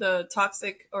Prime, the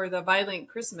Toxic or the Violent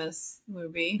Christmas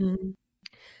movie. Mhm.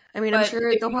 I mean, I'm But sure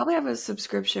if they'll you, probably have a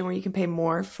subscription where you can pay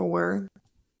more for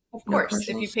of no course,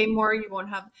 if you commercials. pay more, you won't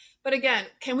have. But again,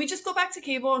 can we just go back to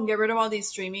cable and get rid of all these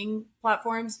streaming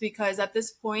platforms? Because at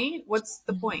this point, what's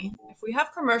the point? Mhm. If we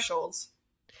have commercials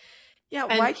Yeah,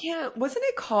 and why can't, wasn't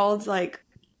it called like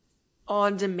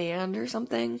on demand or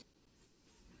something?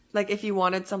 Like if you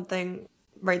wanted something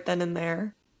right then and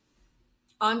there.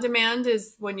 on demand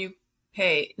is when you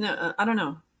pay. No, I don't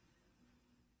know.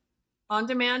 On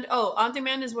demand? Oh, on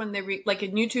demand is when like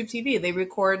in YouTube TV, they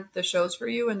record the shows for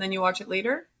you and then you watch it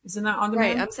later. Isn't that on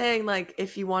Right, demand? I'm saying like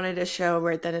if you wanted a show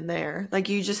right then and there. Like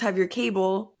you just have your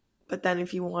cable, but then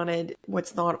if you wanted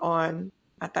what's not on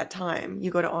at that time, you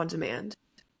go to on demand.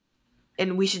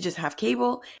 And we should just have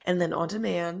cable and then on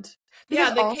demand. Because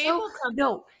Yeah, the also, cable com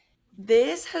no,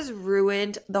 this has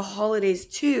ruined the holidays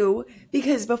too.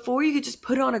 Because before you could just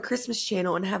put on a Christmas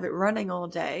channel and have it running all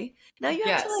day. Now you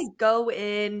have to yes, like go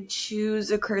in,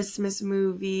 choose a Christmas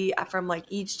movie from like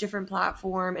each different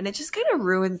platform, and it just kind of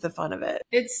ruins the fun of it.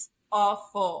 it's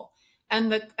awful.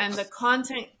 And the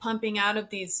content pumping out of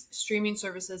these streaming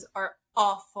services are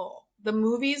awful. The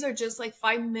movies are just like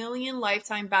 5 million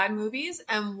lifetime bad movies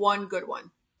and one good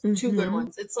one. Two good Hmm.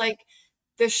 ones. It's like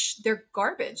they're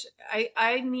garbage.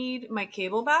 I need my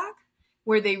cable back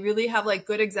where they really have like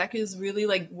good executives really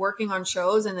like working on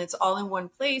shows and it's all in one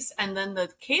place. And then the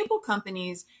cable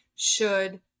companies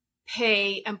should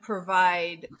pay and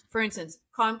provide, for instance,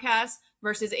 Comcast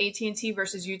versus AT&T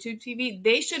versus YouTube TV.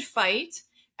 They should fight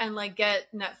and like get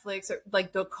Netflix or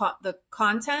like the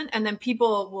content, and then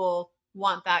people will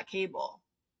want that cable.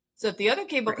 So if the other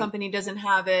cable Right. company doesn't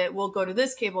have it, we'll go to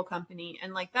this cable company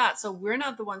and like that. So we're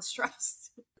not the ones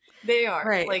stressed. They are.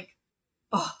 Right. Like,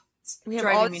 oh, it's We have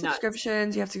all driving the me nuts.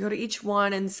 subscriptions. You have to go to each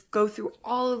one and go through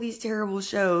all of these terrible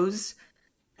shows.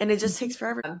 And it just takes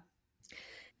forever.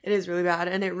 It is really bad.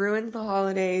 And it ruins the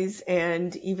holidays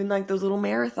and even like those little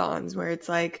marathons where it's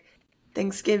like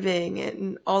Thanksgiving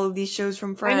and all of these shows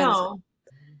from I Friends. know.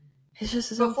 It's just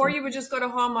Before awful. you would just go to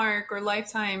Hallmark or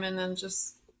Lifetime and then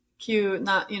just cute,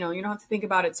 not, you don't have to think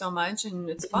about it so much and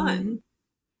it's fun. Mhm.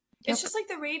 It's Yep. just like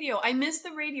the radio. I miss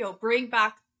the radio. Bring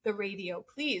back the radio,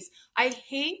 please. I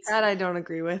hate. That I don't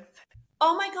agree with.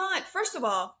 Oh my God. First of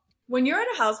all, when you're at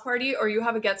a house party or you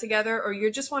have a get together or you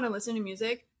just want to listen to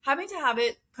music, having to have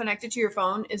it connected to your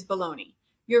phone is baloney.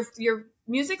 Your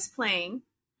music's playing.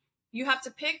 You have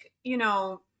to pick,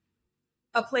 a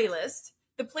playlist.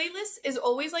 The playlist is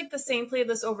always like the same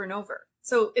playlist over and over.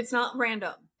 So it's not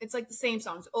random. It's like the same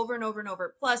songs over and over and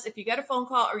over. Plus, if you get a phone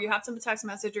call or you have some text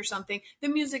message or something, the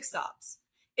music stops.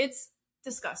 It's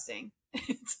disgusting.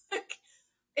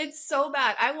 It's so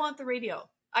bad. I want the radio.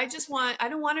 I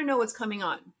don't want to know what's coming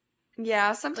on.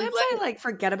 Yeah, sometimes I like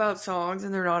forget about songs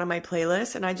and they're not on my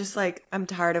playlist and I just like I'm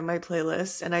tired of my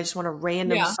playlist and I just want a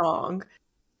random song.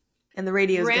 And the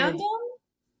radio is random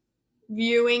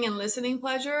viewing and listening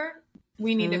pleasure.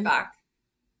 We need it back.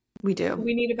 We do.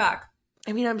 We need it back.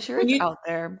 I mean, I'm sure it's out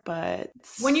there, but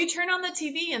when you turn on the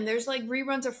TV and there's like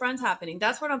reruns of Friends happening,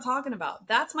 that's what I'm talking about.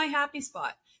 That's my happy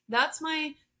spot. That's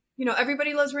my,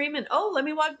 Everybody Loves Raymond. Oh, let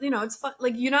me watch, it's fun.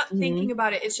 Like you're not thinking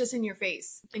about it. It's just in your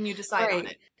face and you decide on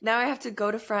it. Now I have to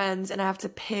go to Friends and I have to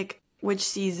pick which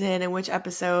season and which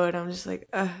episode. I'm just like,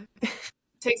 ugh.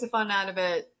 Takes the fun out of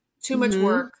it. Too much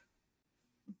work.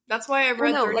 That's why I've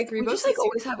read 33 we books. just like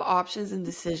always have options and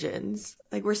decisions.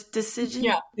 Like we're decision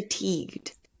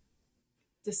fatigued.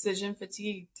 Decision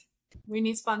fatigued. We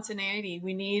need spontaneity.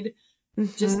 We need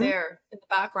just there in the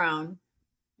background.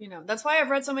 That's why I've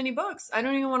read so many books. I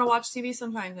don't even want to watch TV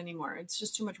sometimes anymore. It's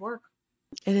just too much work.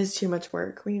 It is too much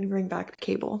work. We need to bring back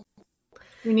cable.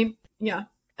 We need,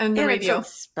 and the radio. It's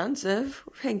expensive.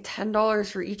 We're paying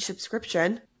 $10 for each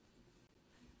subscription.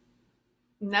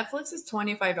 Netflix is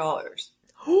 $25.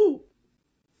 Oh,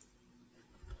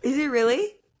 is it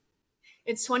really?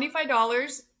 It's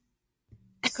 $25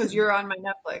 because you're on my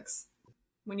Netflix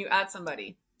when you add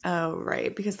somebody. Oh,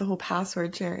 right. Because the whole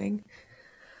password sharing.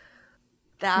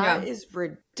 That is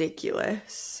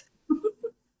ridiculous.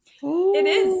 It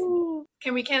is.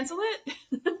 Can we cancel it?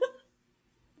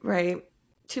 Right.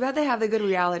 Too bad they have the good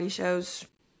reality shows.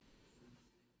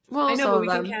 Well, I know, but we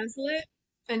can cancel it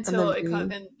until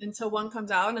until one comes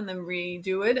out and then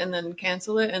redo it and then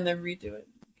cancel it and then redo it.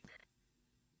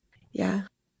 Yeah.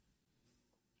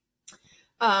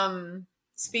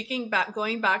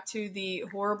 Going back to the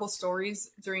horrible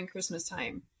stories during Christmas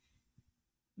time.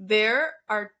 There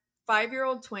are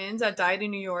 5-year-old twins that died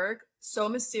in New York so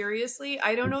mysteriously.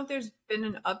 I don't know if there's been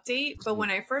an update, but when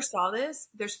I first saw this,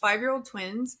 there's 5-year-old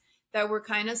twins that were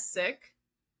kind of sick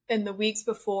in the weeks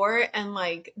before. And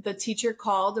like the teacher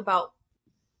called about,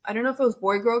 I don't know if it was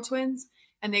boy-girl twins,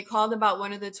 and they called about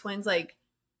one of the twins like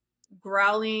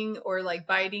growling or like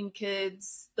biting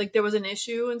kids. Like there was an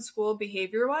issue in school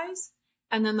behavior-wise.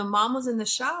 And then the mom was in the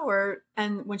shower,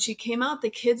 and when she came out, the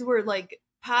kids were like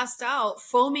passed out,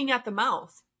 foaming at the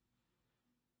mouth.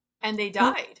 And they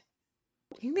died.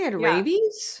 You think they had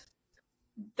rabies?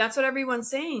 That's what everyone's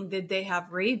saying. Did they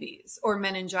have rabies or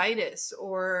meningitis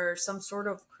or some sort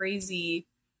of crazy?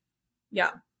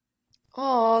 Yeah.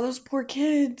 Oh, those poor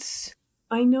kids.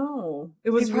 I know. They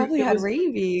probably had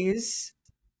rabies.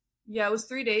 Yeah, it was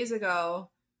 3 days ago.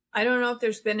 I don't know if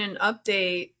there's been an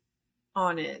update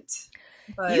on it.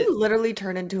 But you literally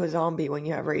turn into a zombie when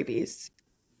you have rabies.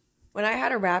 When I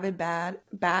had a rabid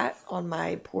bat on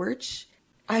my porch,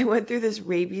 I went through this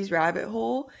rabies rabbit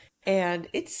hole, and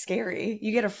it's scary.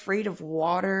 You get afraid of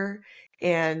water,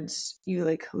 and you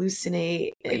like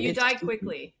hallucinate. But you die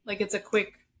quickly. Like it's a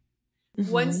quick.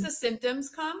 Once the symptoms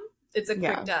come, it's a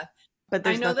quick death. But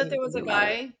I know that there was a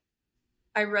guy.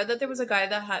 I read that there was a guy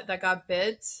that got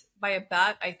bit by a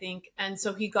bat, I think, and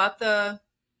so he got the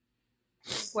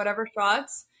whatever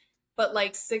shots, but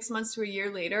like 6 months to a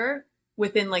year later,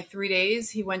 within like 3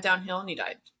 days, he went downhill and he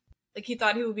died. Like he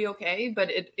thought he would be okay, but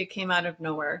it came out of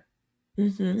nowhere.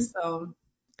 So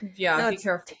Yeah, No, be it's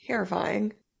careful.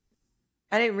 terrifying.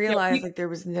 I didn't Yeah, realize like there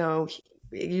was no.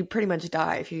 You pretty much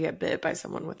die if you get bit by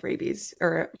someone with rabies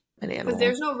or an because animal.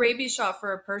 there's no rabies shot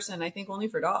for a person. I think only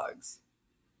for dogs.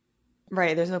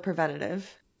 Right, there's no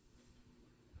preventative.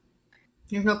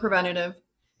 There's no preventative.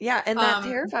 Yeah, and that Um,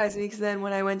 terrifies me because then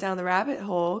when I went down the rabbit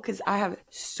hole, because I have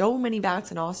so many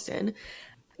bats in Austin,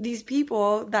 these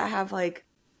people that have like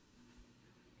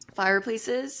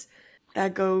fireplaces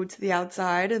that go to the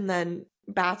outside and then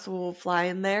bats will fly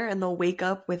in there and they'll wake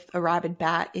up with a rabid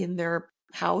bat in their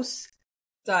house.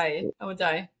 die. I would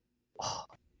die.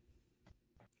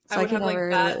 I So I would can have like never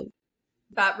live.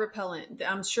 bat repellent.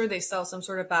 I'm sure they sell some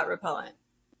sort of bat repellent,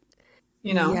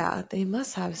 you know? Yeah, they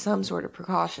must have some sort of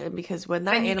precaution because when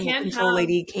that And you animal can't control have,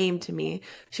 lady came to me,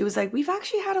 she was like, "We've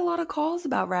actually had a lot of calls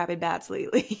about rabid bats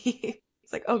lately."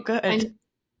 It's like, "Oh, good." and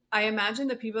I imagine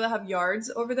the people that have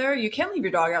yards over there, you can't leave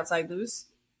your dog outside loose.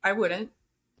 I wouldn't.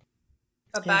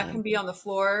 A bat Yeah. can be on the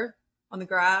floor, on the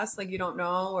grass, like you don't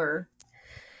know, or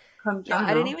come, I Yeah, don't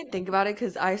I didn't know. even think about it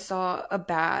because I saw a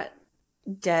bat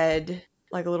dead,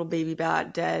 like a little baby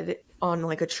bat dead on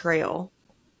like a trail.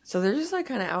 So they're just like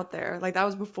kind of out there. Like that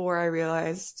was before I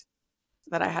realized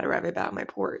that I had a rabbit bat on my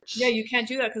Yeah, porch. you can't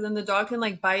do that because then the dog can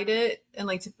like bite it and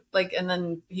and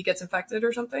then he gets infected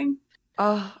or something.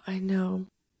 Oh, I know.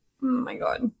 Oh my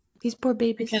God. These poor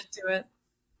I babies. can't do it.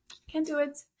 Can't do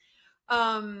it.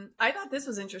 I thought this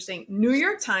was interesting. New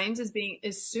York Times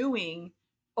is suing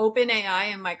OpenAI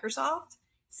and Microsoft,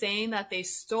 saying that they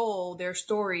stole their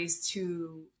stories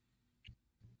to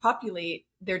populate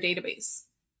their database.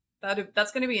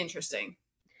 That's going to be interesting.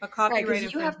 A Right, copyright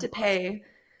because you have to infringement. pay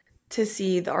to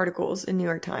see the articles in New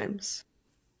York Times.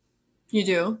 You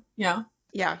do, yeah.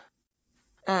 Yeah.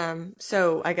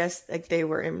 So I guess like they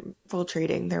were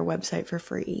infiltrating their website for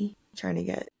free, trying to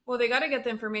get Well, they got to get the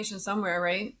information somewhere,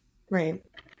 right? right.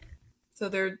 So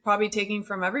they're probably taking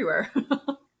from everywhere,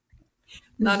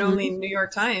 not only Hmm. New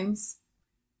York Times.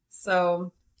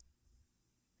 So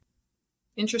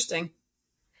interesting.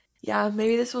 Yeah,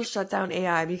 maybe this will shut down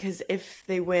AI because if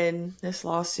they win this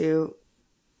lawsuit,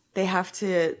 they have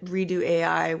to redo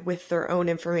AI with their own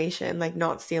information, like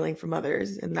not stealing from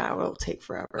others, and that will take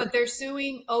But forever. they're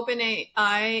suing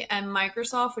OpenAI and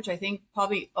Microsoft, which I think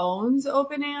probably owns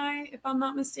OpenAI, if I'm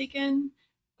not mistaken.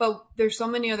 But there's so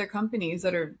many other companies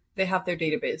that they have their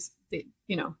database.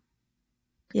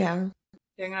 Yeah.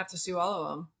 They're gonna have to sue all of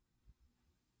them.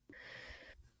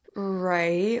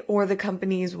 Right. Or the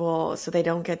companies will, so they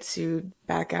don't get sued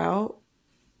back out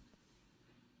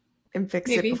and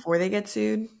fix it Maybe before they get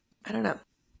sued. I don't know.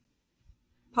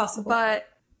 possible. But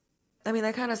I mean,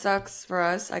 that kind of sucks for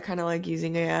us. I kind of like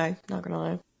using AI, not gonna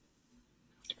lie.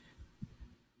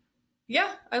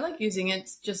 Yeah, I like using it.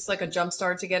 It's just like a jump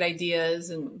start to get ideas,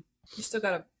 and you still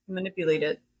gotta manipulate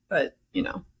it. But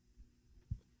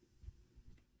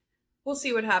we'll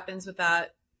see what happens with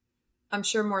that. I'm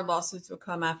sure more lawsuits will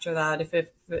come after that if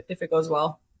it goes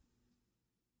well.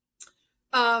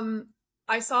 Um,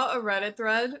 I saw a Reddit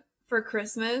thread for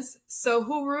Christmas. So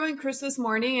who ruined Christmas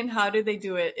morning and how did they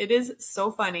do it? It is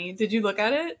so funny. Did you look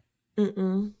at it?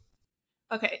 Mm-mm.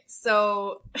 Okay,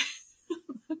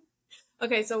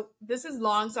 so this is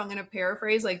long, so I'm gonna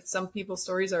paraphrase. Like some people's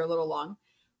stories are a little long,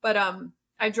 but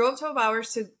I drove 12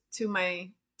 hours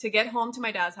to get home to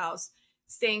my dad's house,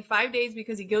 staying 5 days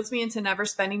because he guilts me into never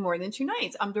spending more than 2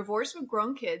 nights. I'm divorced with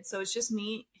grown kids, so it's just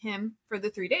me, him for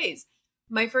the 3 days.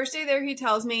 My first day there, he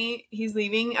tells me he's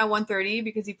leaving at 1:30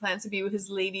 because he plans to be with his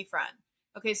lady friend.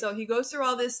 Okay, so he goes through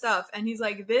all this stuff and he's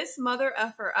like, this mother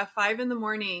effer at 5 in the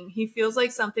morning, he feels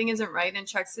like something isn't right and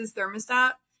checks his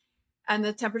thermostat and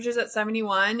the temperature's at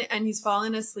 71 and he's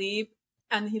fallen asleep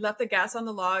and he left the gas on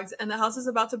the logs and the house is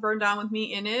about to burn down with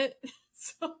me in it.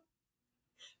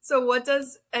 So what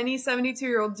does any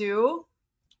 72-year-old do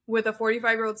with a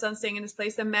 45-year-old son staying in his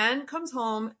place? The man comes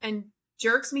home and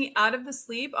jerks me out of the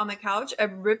sleep on the couch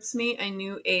and rips me a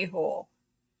new a-hole.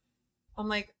 I'm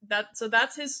like, so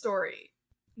that's his story.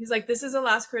 He's like, this is the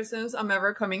last Christmas I'm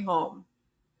ever coming home.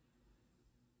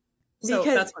 So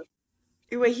Because that's what.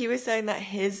 wait, he was saying that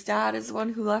his dad is the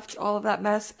one who left all of that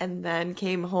mess and then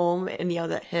came home and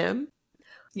yelled at him.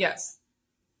 Yes.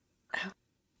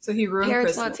 So he ruined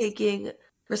Parents not Christmas. taking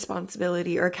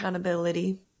responsibility or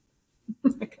accountability,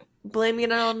 blaming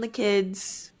it on the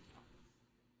kids.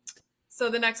 So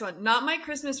the next one, not my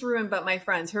Christmas ruined, but my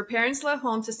friends. Her parents left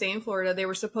home to stay in Florida. They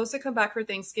were supposed to come back for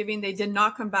Thanksgiving. They did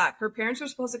not come back. Her parents were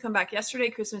supposed to come back yesterday,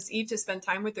 Christmas Eve, to spend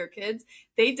time with their kids.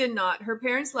 They did not. Her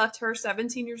parents left her,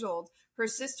 17 years old, her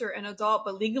sister, an adult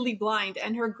but legally blind,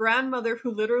 and her grandmother,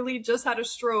 who literally just had a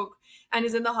stroke and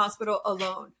is in the hospital,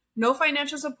 alone. No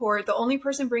financial support. The only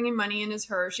person bringing money in is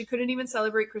her. She couldn't even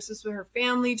celebrate Christmas with her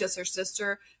family, just her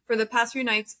sister. For the past few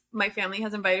nights, my family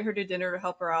has invited her to dinner to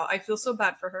help her out. I feel so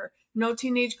bad for her. No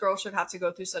teenage girl should have to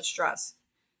go through such stress.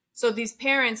 So these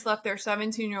parents left their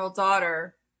 17-year-old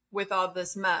daughter with all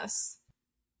this mess,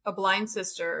 a blind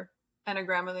sister, and a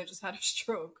grandmother just had a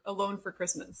stroke, alone for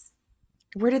Christmas.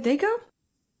 Where did they go?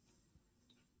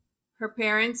 Her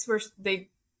parents were they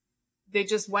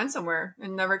just went somewhere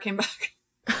and never came back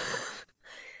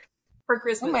for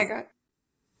Christmas. Oh my God.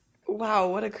 Wow,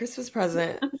 what a Christmas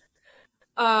present.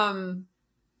 So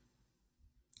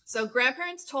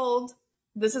grandparents told,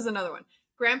 this is another one.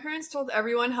 Grandparents told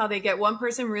everyone how they get one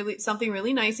person something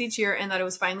really nice each year and that it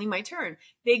was finally my turn.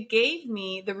 They gave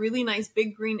me the really nice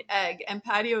big green egg and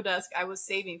patio desk I was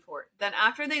saving for. Then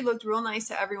after they looked real nice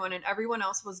to everyone and everyone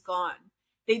else was gone,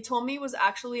 they told me it was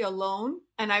actually a loan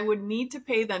and I would need to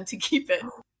pay them to keep it.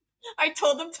 I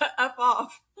told them to F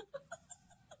off.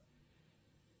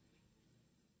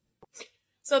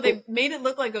 So they made it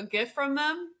look like a gift from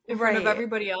them in front of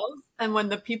everybody else. And when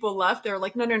the people left, they were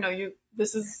like, no,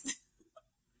 this is...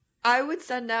 I would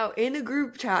send out in a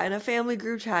group chat, in a family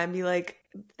group chat, and be like,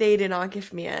 they did not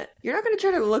gift me it. You're not going to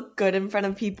try to look good in front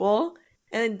of people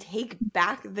and then take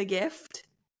back the gift.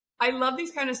 I love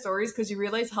these kind of stories because you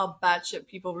realize how batshit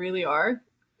people really are.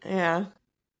 Yeah.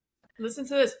 Listen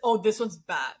to this. Oh, this one's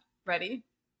bad. Ready?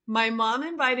 My mom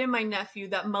invited my nephew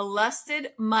that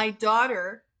molested my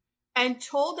daughter and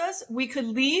told us we could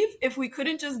leave if we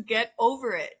couldn't just get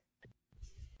over it.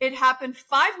 It happened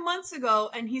 5 months ago,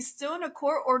 and he's still in a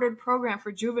court-ordered program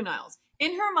for juveniles.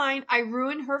 In her mind, I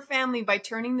ruined her family by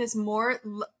turning this more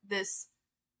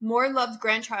loved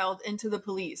grandchild into the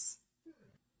police.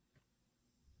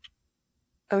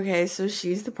 Okay, so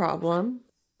she's the problem.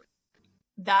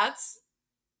 That's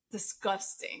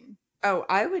disgusting. Oh,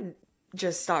 I would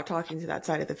just stop talking to that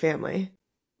side of the family.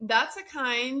 That's a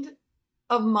kind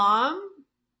of mom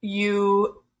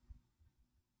you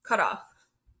cut off.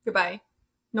 Goodbye.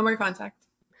 No more contact.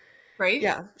 Right?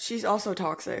 Yeah, she's also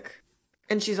toxic.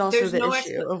 And she's also the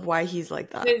issue of why he's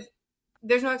like that.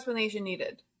 There's no explanation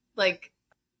needed. Like,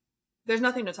 there's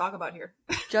nothing to talk about here.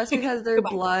 Just because they're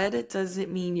blood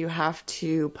doesn't mean you have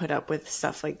to put up with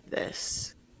stuff like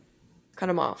this. Cut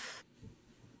them off.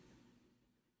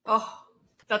 Oh,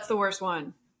 that's the worst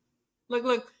one.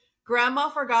 Look. Grandma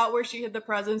forgot where she hid the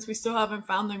presents. We still haven't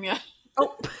found them yet.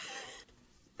 Oh,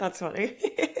 that's funny.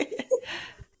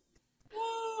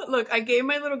 Look, I gave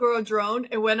my little girl a drone.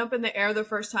 It went up in the air the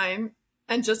first time.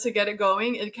 And just to get it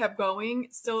going, it kept going.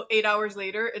 Still 8 hours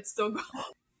later, it's still going.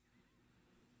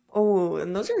 Oh,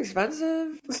 and those are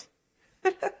expensive.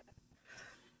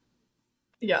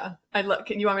 Yeah.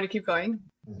 You want me to keep going?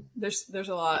 There's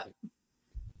a lot.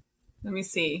 Let me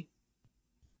see.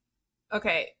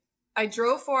 Okay. I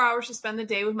drove 4 hours to spend the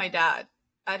day with my dad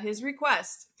at his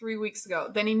request 3 weeks ago.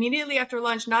 Then immediately after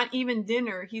lunch, not even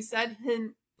dinner, he said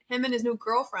him and his new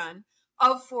girlfriend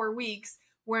of 4 weeks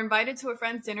were invited to a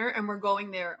friend's dinner and we're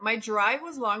going there. My drive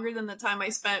was longer than the time I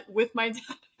spent with my dad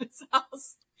at his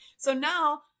house. So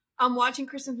now I'm watching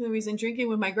Christmas movies and drinking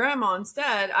with my grandma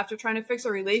instead after trying to fix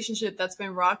a relationship that's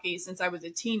been rocky since I was a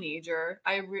teenager.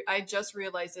 I just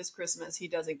realized this Christmas he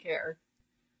doesn't care.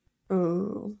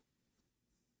 Ooh.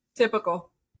 Typical.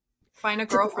 Find a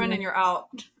girlfriend and you're out.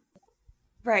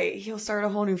 Right. He'll start a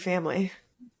whole new family.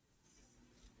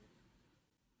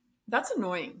 That's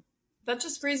annoying. That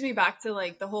just brings me back to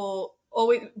like the whole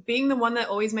always being the one that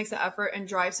always makes the effort and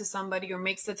drives to somebody or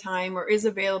makes the time or is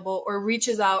available or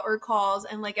reaches out or calls,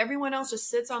 and like everyone else just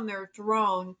sits on their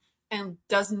throne and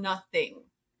does nothing.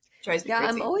 Drives me crazy.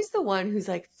 I'm always the one who's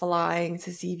like flying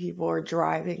to see people or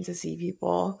driving to see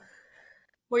people.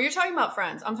 Well, you're talking about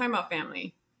friends. I'm talking about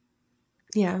family.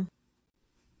 Yeah.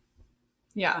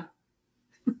 Yeah.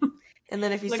 And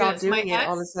then if you stop doing it,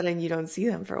 all of a sudden you don't see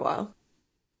them for a while.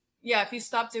 Yeah, if you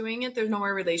stop doing it, there's no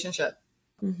more relationship.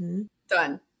 Mm-hmm.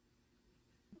 Done.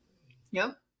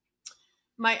 Yep.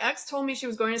 My ex told me she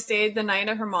was going to stay the night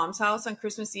at her mom's house on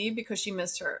Christmas Eve because she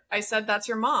missed her. I said, that's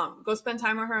your mom. Go spend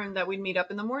time with her and that we'd meet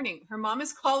up in the morning. Her mom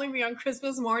is calling me on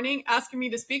Christmas morning, asking me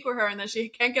to speak with her and that she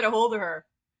can't get a hold of her.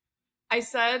 I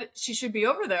said she should be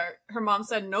over there. Her mom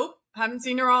said, nope, haven't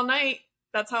seen her all night.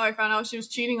 That's how I found out she was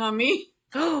cheating on me.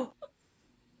 Oh,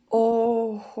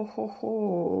 ho, ho,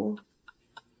 ho.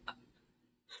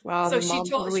 Wow. So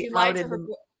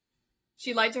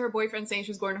she lied to her boyfriend saying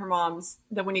she was going to her mom's.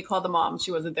 Then when he called the mom,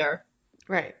 she wasn't there.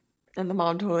 Right. And the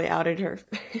mom totally outed her.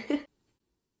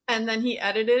 And then he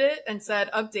edited it and said,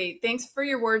 update. Thanks for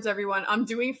your words, everyone. I'm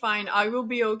doing fine. I will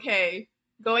be okay.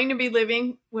 Going to be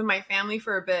living with my family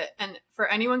for a bit. And for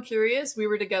anyone curious, we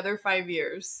were together 5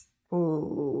 years.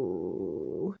 Ooh.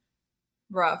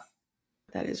 Rough.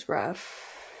 That is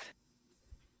rough.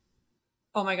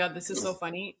 Oh my God, this is so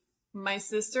funny. My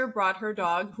sister brought her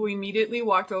dog, who immediately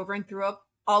walked over and threw up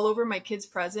all over my kid's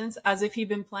presents as if he'd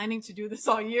been planning to do this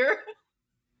all year.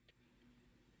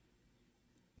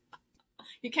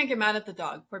 You can't get mad at the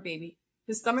dog, poor baby.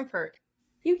 His stomach hurt.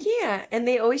 You can't. And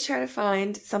they always try to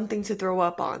find something to throw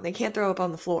up on. They can't throw up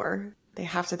on the floor. They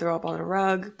have to throw up on a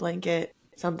rug, blanket,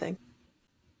 something.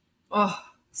 Oh,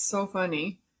 so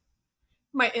funny.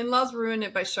 My in laws ruined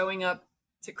it by showing up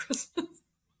to Christmas.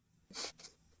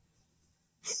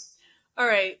 All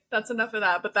right, that's enough of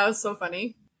that, but that was so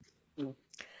funny.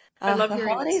 I love The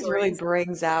hearing the holidays really stories.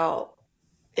 brings out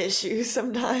issues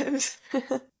sometimes.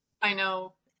 I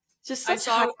know. Just I such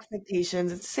high saw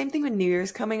expectations. It's the same thing with New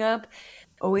Year's coming up.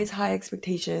 Always high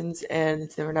expectations, and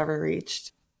it's never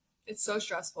reached. it's so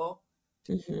stressful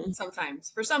Hmm.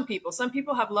 sometimes for some people. Some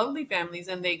people have lovely families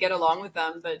and they get along with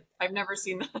them, but I've never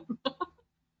seen that.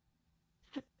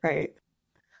 Right.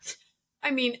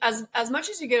 I mean, as much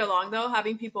as you get along though,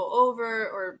 having people over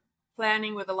or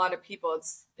planning with a lot of people,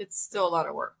 it's still a lot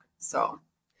of work. So,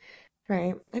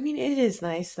 Right. I mean, it is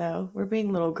nice though. We're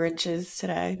being little Grinches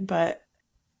today, but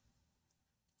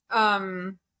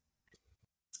um,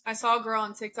 I saw a girl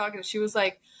on TikTok and she was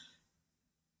like,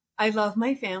 I love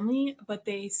my family, but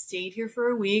they stayed here for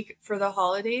a week for the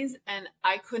holidays and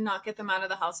I could not get them out of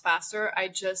the house faster.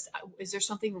 Is there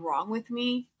something wrong with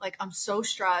me? Like, I'm so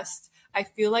stressed. I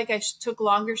feel like took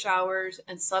longer showers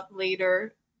and slept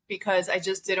later because I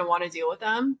just didn't want to deal with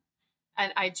them.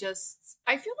 And I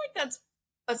feel like that's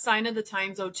a sign of the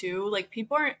times though, too. Like,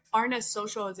 people aren't as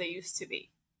social as they used to be.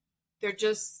 They're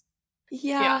just,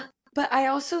 yeah. yeah. But I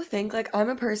also think like I'm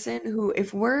a person who,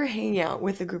 if we're hanging out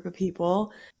with a group of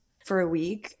people for a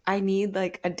week, I need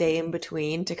like a day in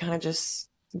between to kind of just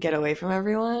get away from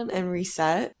everyone and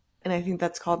reset. And I think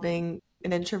that's called being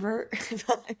an introvert.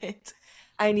 But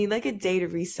I need like a day to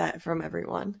reset from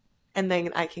everyone. And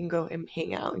then I can go and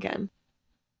hang out again.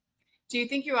 Do you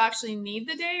think you actually need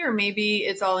the day, or maybe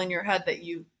it's all in your head that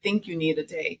you think you need a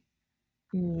day?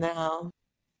 No.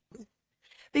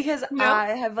 Because No. I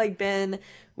have like been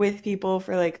with people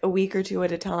for like a week or two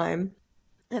at a time.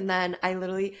 And then I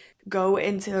literally go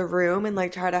into a room and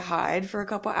like try to hide for a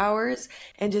couple hours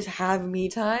and just have me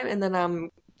time. And then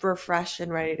I'm refreshed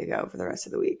and ready to go for the rest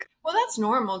of the week. Well, that's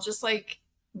normal. Just like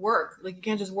work. Like, you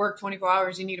can't just work 24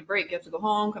 hours. You need a break. You have to go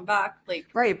home, come back. Like,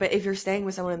 Right. But if you're staying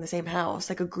with someone in the same house,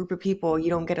 like a group of people, you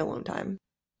don't get alone time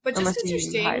but just unless because you're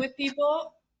you staying hide. with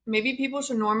people, maybe people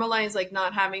should normalize like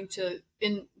not having to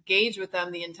engage with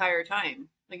them the entire time.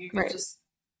 Like, you could Right. just,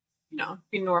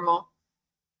 be normal.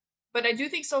 But I do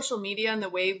think social media and the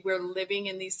way we're living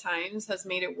in these times has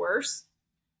made it worse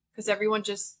because everyone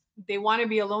just they want to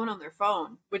be alone on their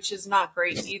phone, which is not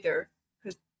great either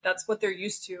because that's what they're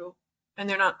used to, and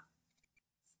they're not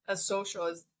as social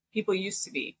as people used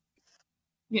to be.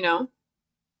 You know,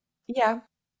 Yeah.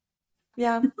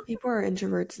 Yeah. People are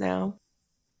introverts now.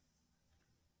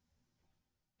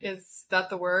 is that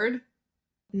the word?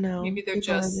 No. Maybe People are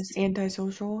just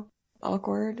antisocial,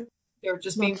 awkward, they're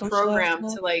just not being socialized programmed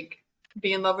to enough. like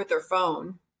be in love with their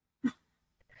phone.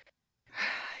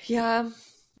 Yeah.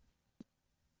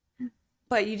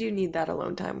 But you do need that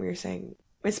alone time where you're saying,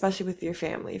 especially with your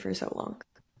family for so long.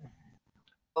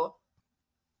 Oh,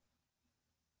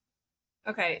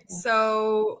 okay,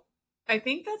 so I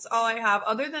think that's all I have.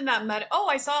 Other than that,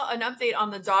 I saw an update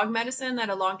on the dog medicine that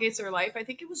elongates their life. I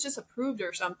think it was just approved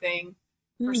or something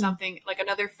for Hmm. something like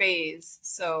another phase.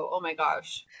 So, oh my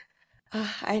gosh,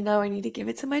 I know I need to give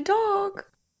it to my dog.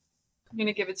 I'm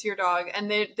gonna give it to your dog, and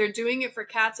they're doing it for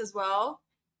cats as well.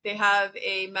 They have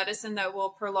a medicine that will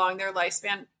prolong their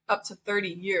lifespan up to 30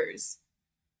 years.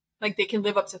 Like, they can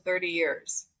live up to 30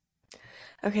 years.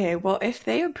 Okay, well, if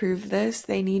they approve this,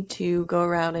 they need to go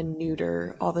around and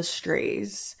neuter all the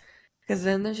strays. Because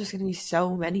then there's just going to be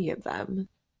so many of them.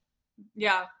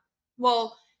 Yeah.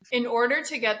 Well, in order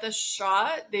to get the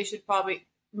shot, they should probably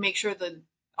make sure that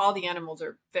all the animals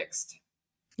are fixed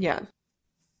Yeah.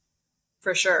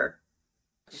 for sure.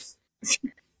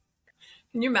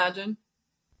 Can you imagine?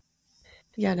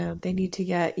 Yeah, no, they need to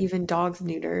get even dogs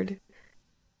neutered.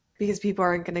 Because people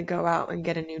aren't going to go out and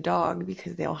get a new dog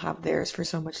because they'll have theirs for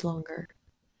so much longer.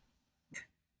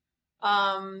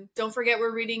 Don't forget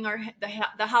we're reading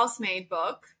the Housemaid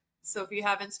book. So if you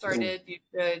haven't started, you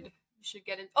should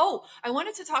get in. Oh, I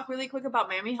wanted to talk really quick about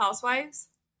Miami Housewives.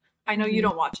 I know you Mm-hmm.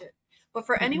 don't watch it, but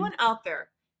for Mm-mm. anyone out there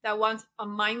that wants a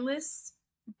mindless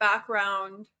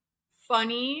background,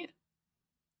 funny,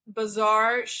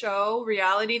 bizarre show,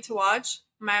 reality to watch,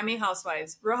 Miami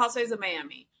Housewives, Real Housewives of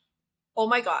Miami. Oh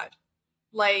my God.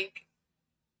 Like,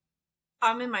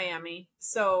 I'm in Miami,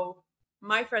 so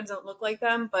my friends don't look like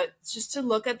them, but just to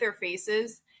look at their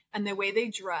faces and the way they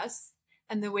dress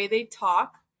and the way they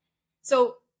talk.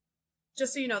 So,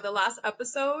 just so you know, the last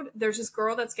episode, there's this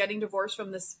girl that's getting divorced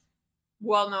from this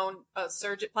well-known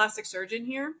surgeon, plastic surgeon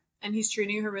here, and he's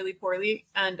treating her really poorly.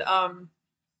 And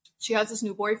she has this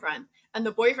new boyfriend, and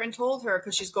the boyfriend told her,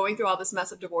 because she's going through all this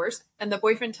mess of divorce, and the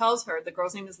boyfriend tells her, the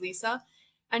girl's name is Lisa,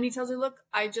 and he tells her, look,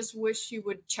 I just wish you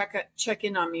would check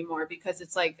in on me more, because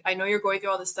it's like, I know you're going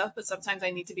through all this stuff, but sometimes I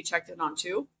need to be checked in on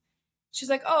too. She's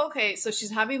like, oh, okay. So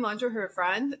she's having lunch with her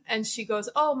friend, and she goes,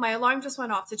 oh, my alarm just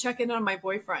went off to check in on my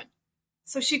boyfriend.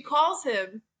 So she calls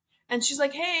him, and she's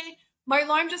like, hey, my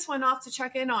alarm just went off to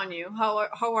check in on you.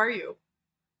 How are you?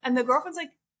 And the girlfriend's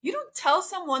like, you don't tell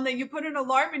someone that you put an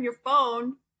alarm in your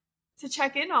phone to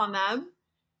check in on them.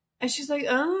 And she's like,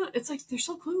 it's like, they're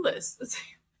so clueless. It's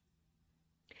like,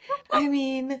 I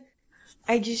mean,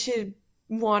 I just should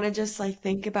want to just like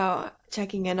think about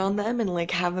checking in on them and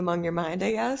like have them on your mind,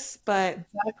 I guess. But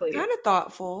exactly. kind of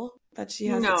thoughtful that she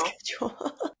has No. it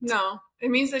scheduled. No, it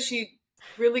means that she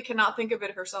really cannot think of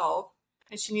it herself,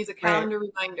 and she needs a calendar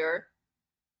reminder.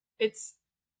 It's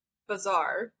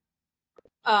bizarre.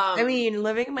 I mean,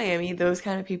 living in Miami, those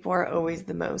kind of people are always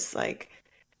the most like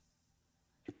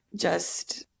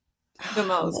just the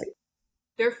most.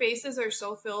 Their faces are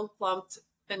so filled, plumped,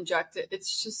 injected.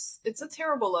 It's a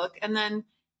terrible look. And then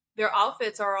their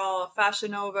outfits are all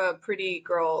Fashion Nova pretty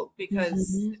girl,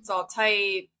 because it's all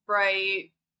tight,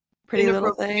 bright, Pretty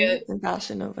Little Thing and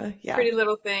Fashion Nova. Yeah. Pretty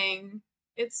Little Thing.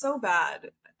 It's so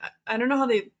bad. I don't know how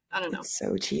I don't know. It's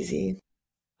so cheesy.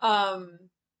 But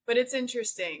it's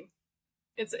interesting.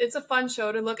 It's a fun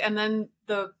show to look. And then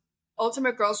the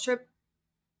Ultimate Girls Trip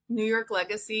New York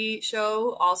Legacy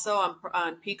show, also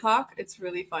on Peacock. It's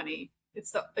really funny.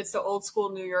 It's the old school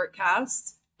New York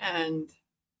cast, and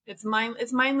it's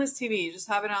mindless TV. You just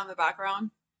have it on the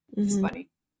background. It's funny.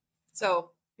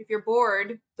 So if you're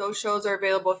bored, those shows are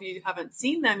available. If you haven't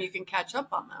seen them, you can catch up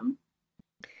on them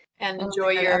and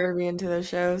enjoy your. I'll never be into those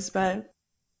shows, but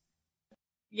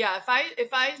yeah,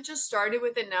 if I just started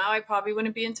with it now, I probably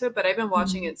wouldn't be into it. But I've been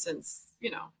watching it since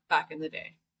back in the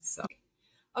day. So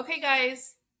okay,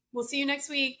 guys, we'll see you next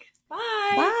week. Bye.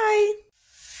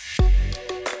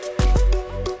 Bye.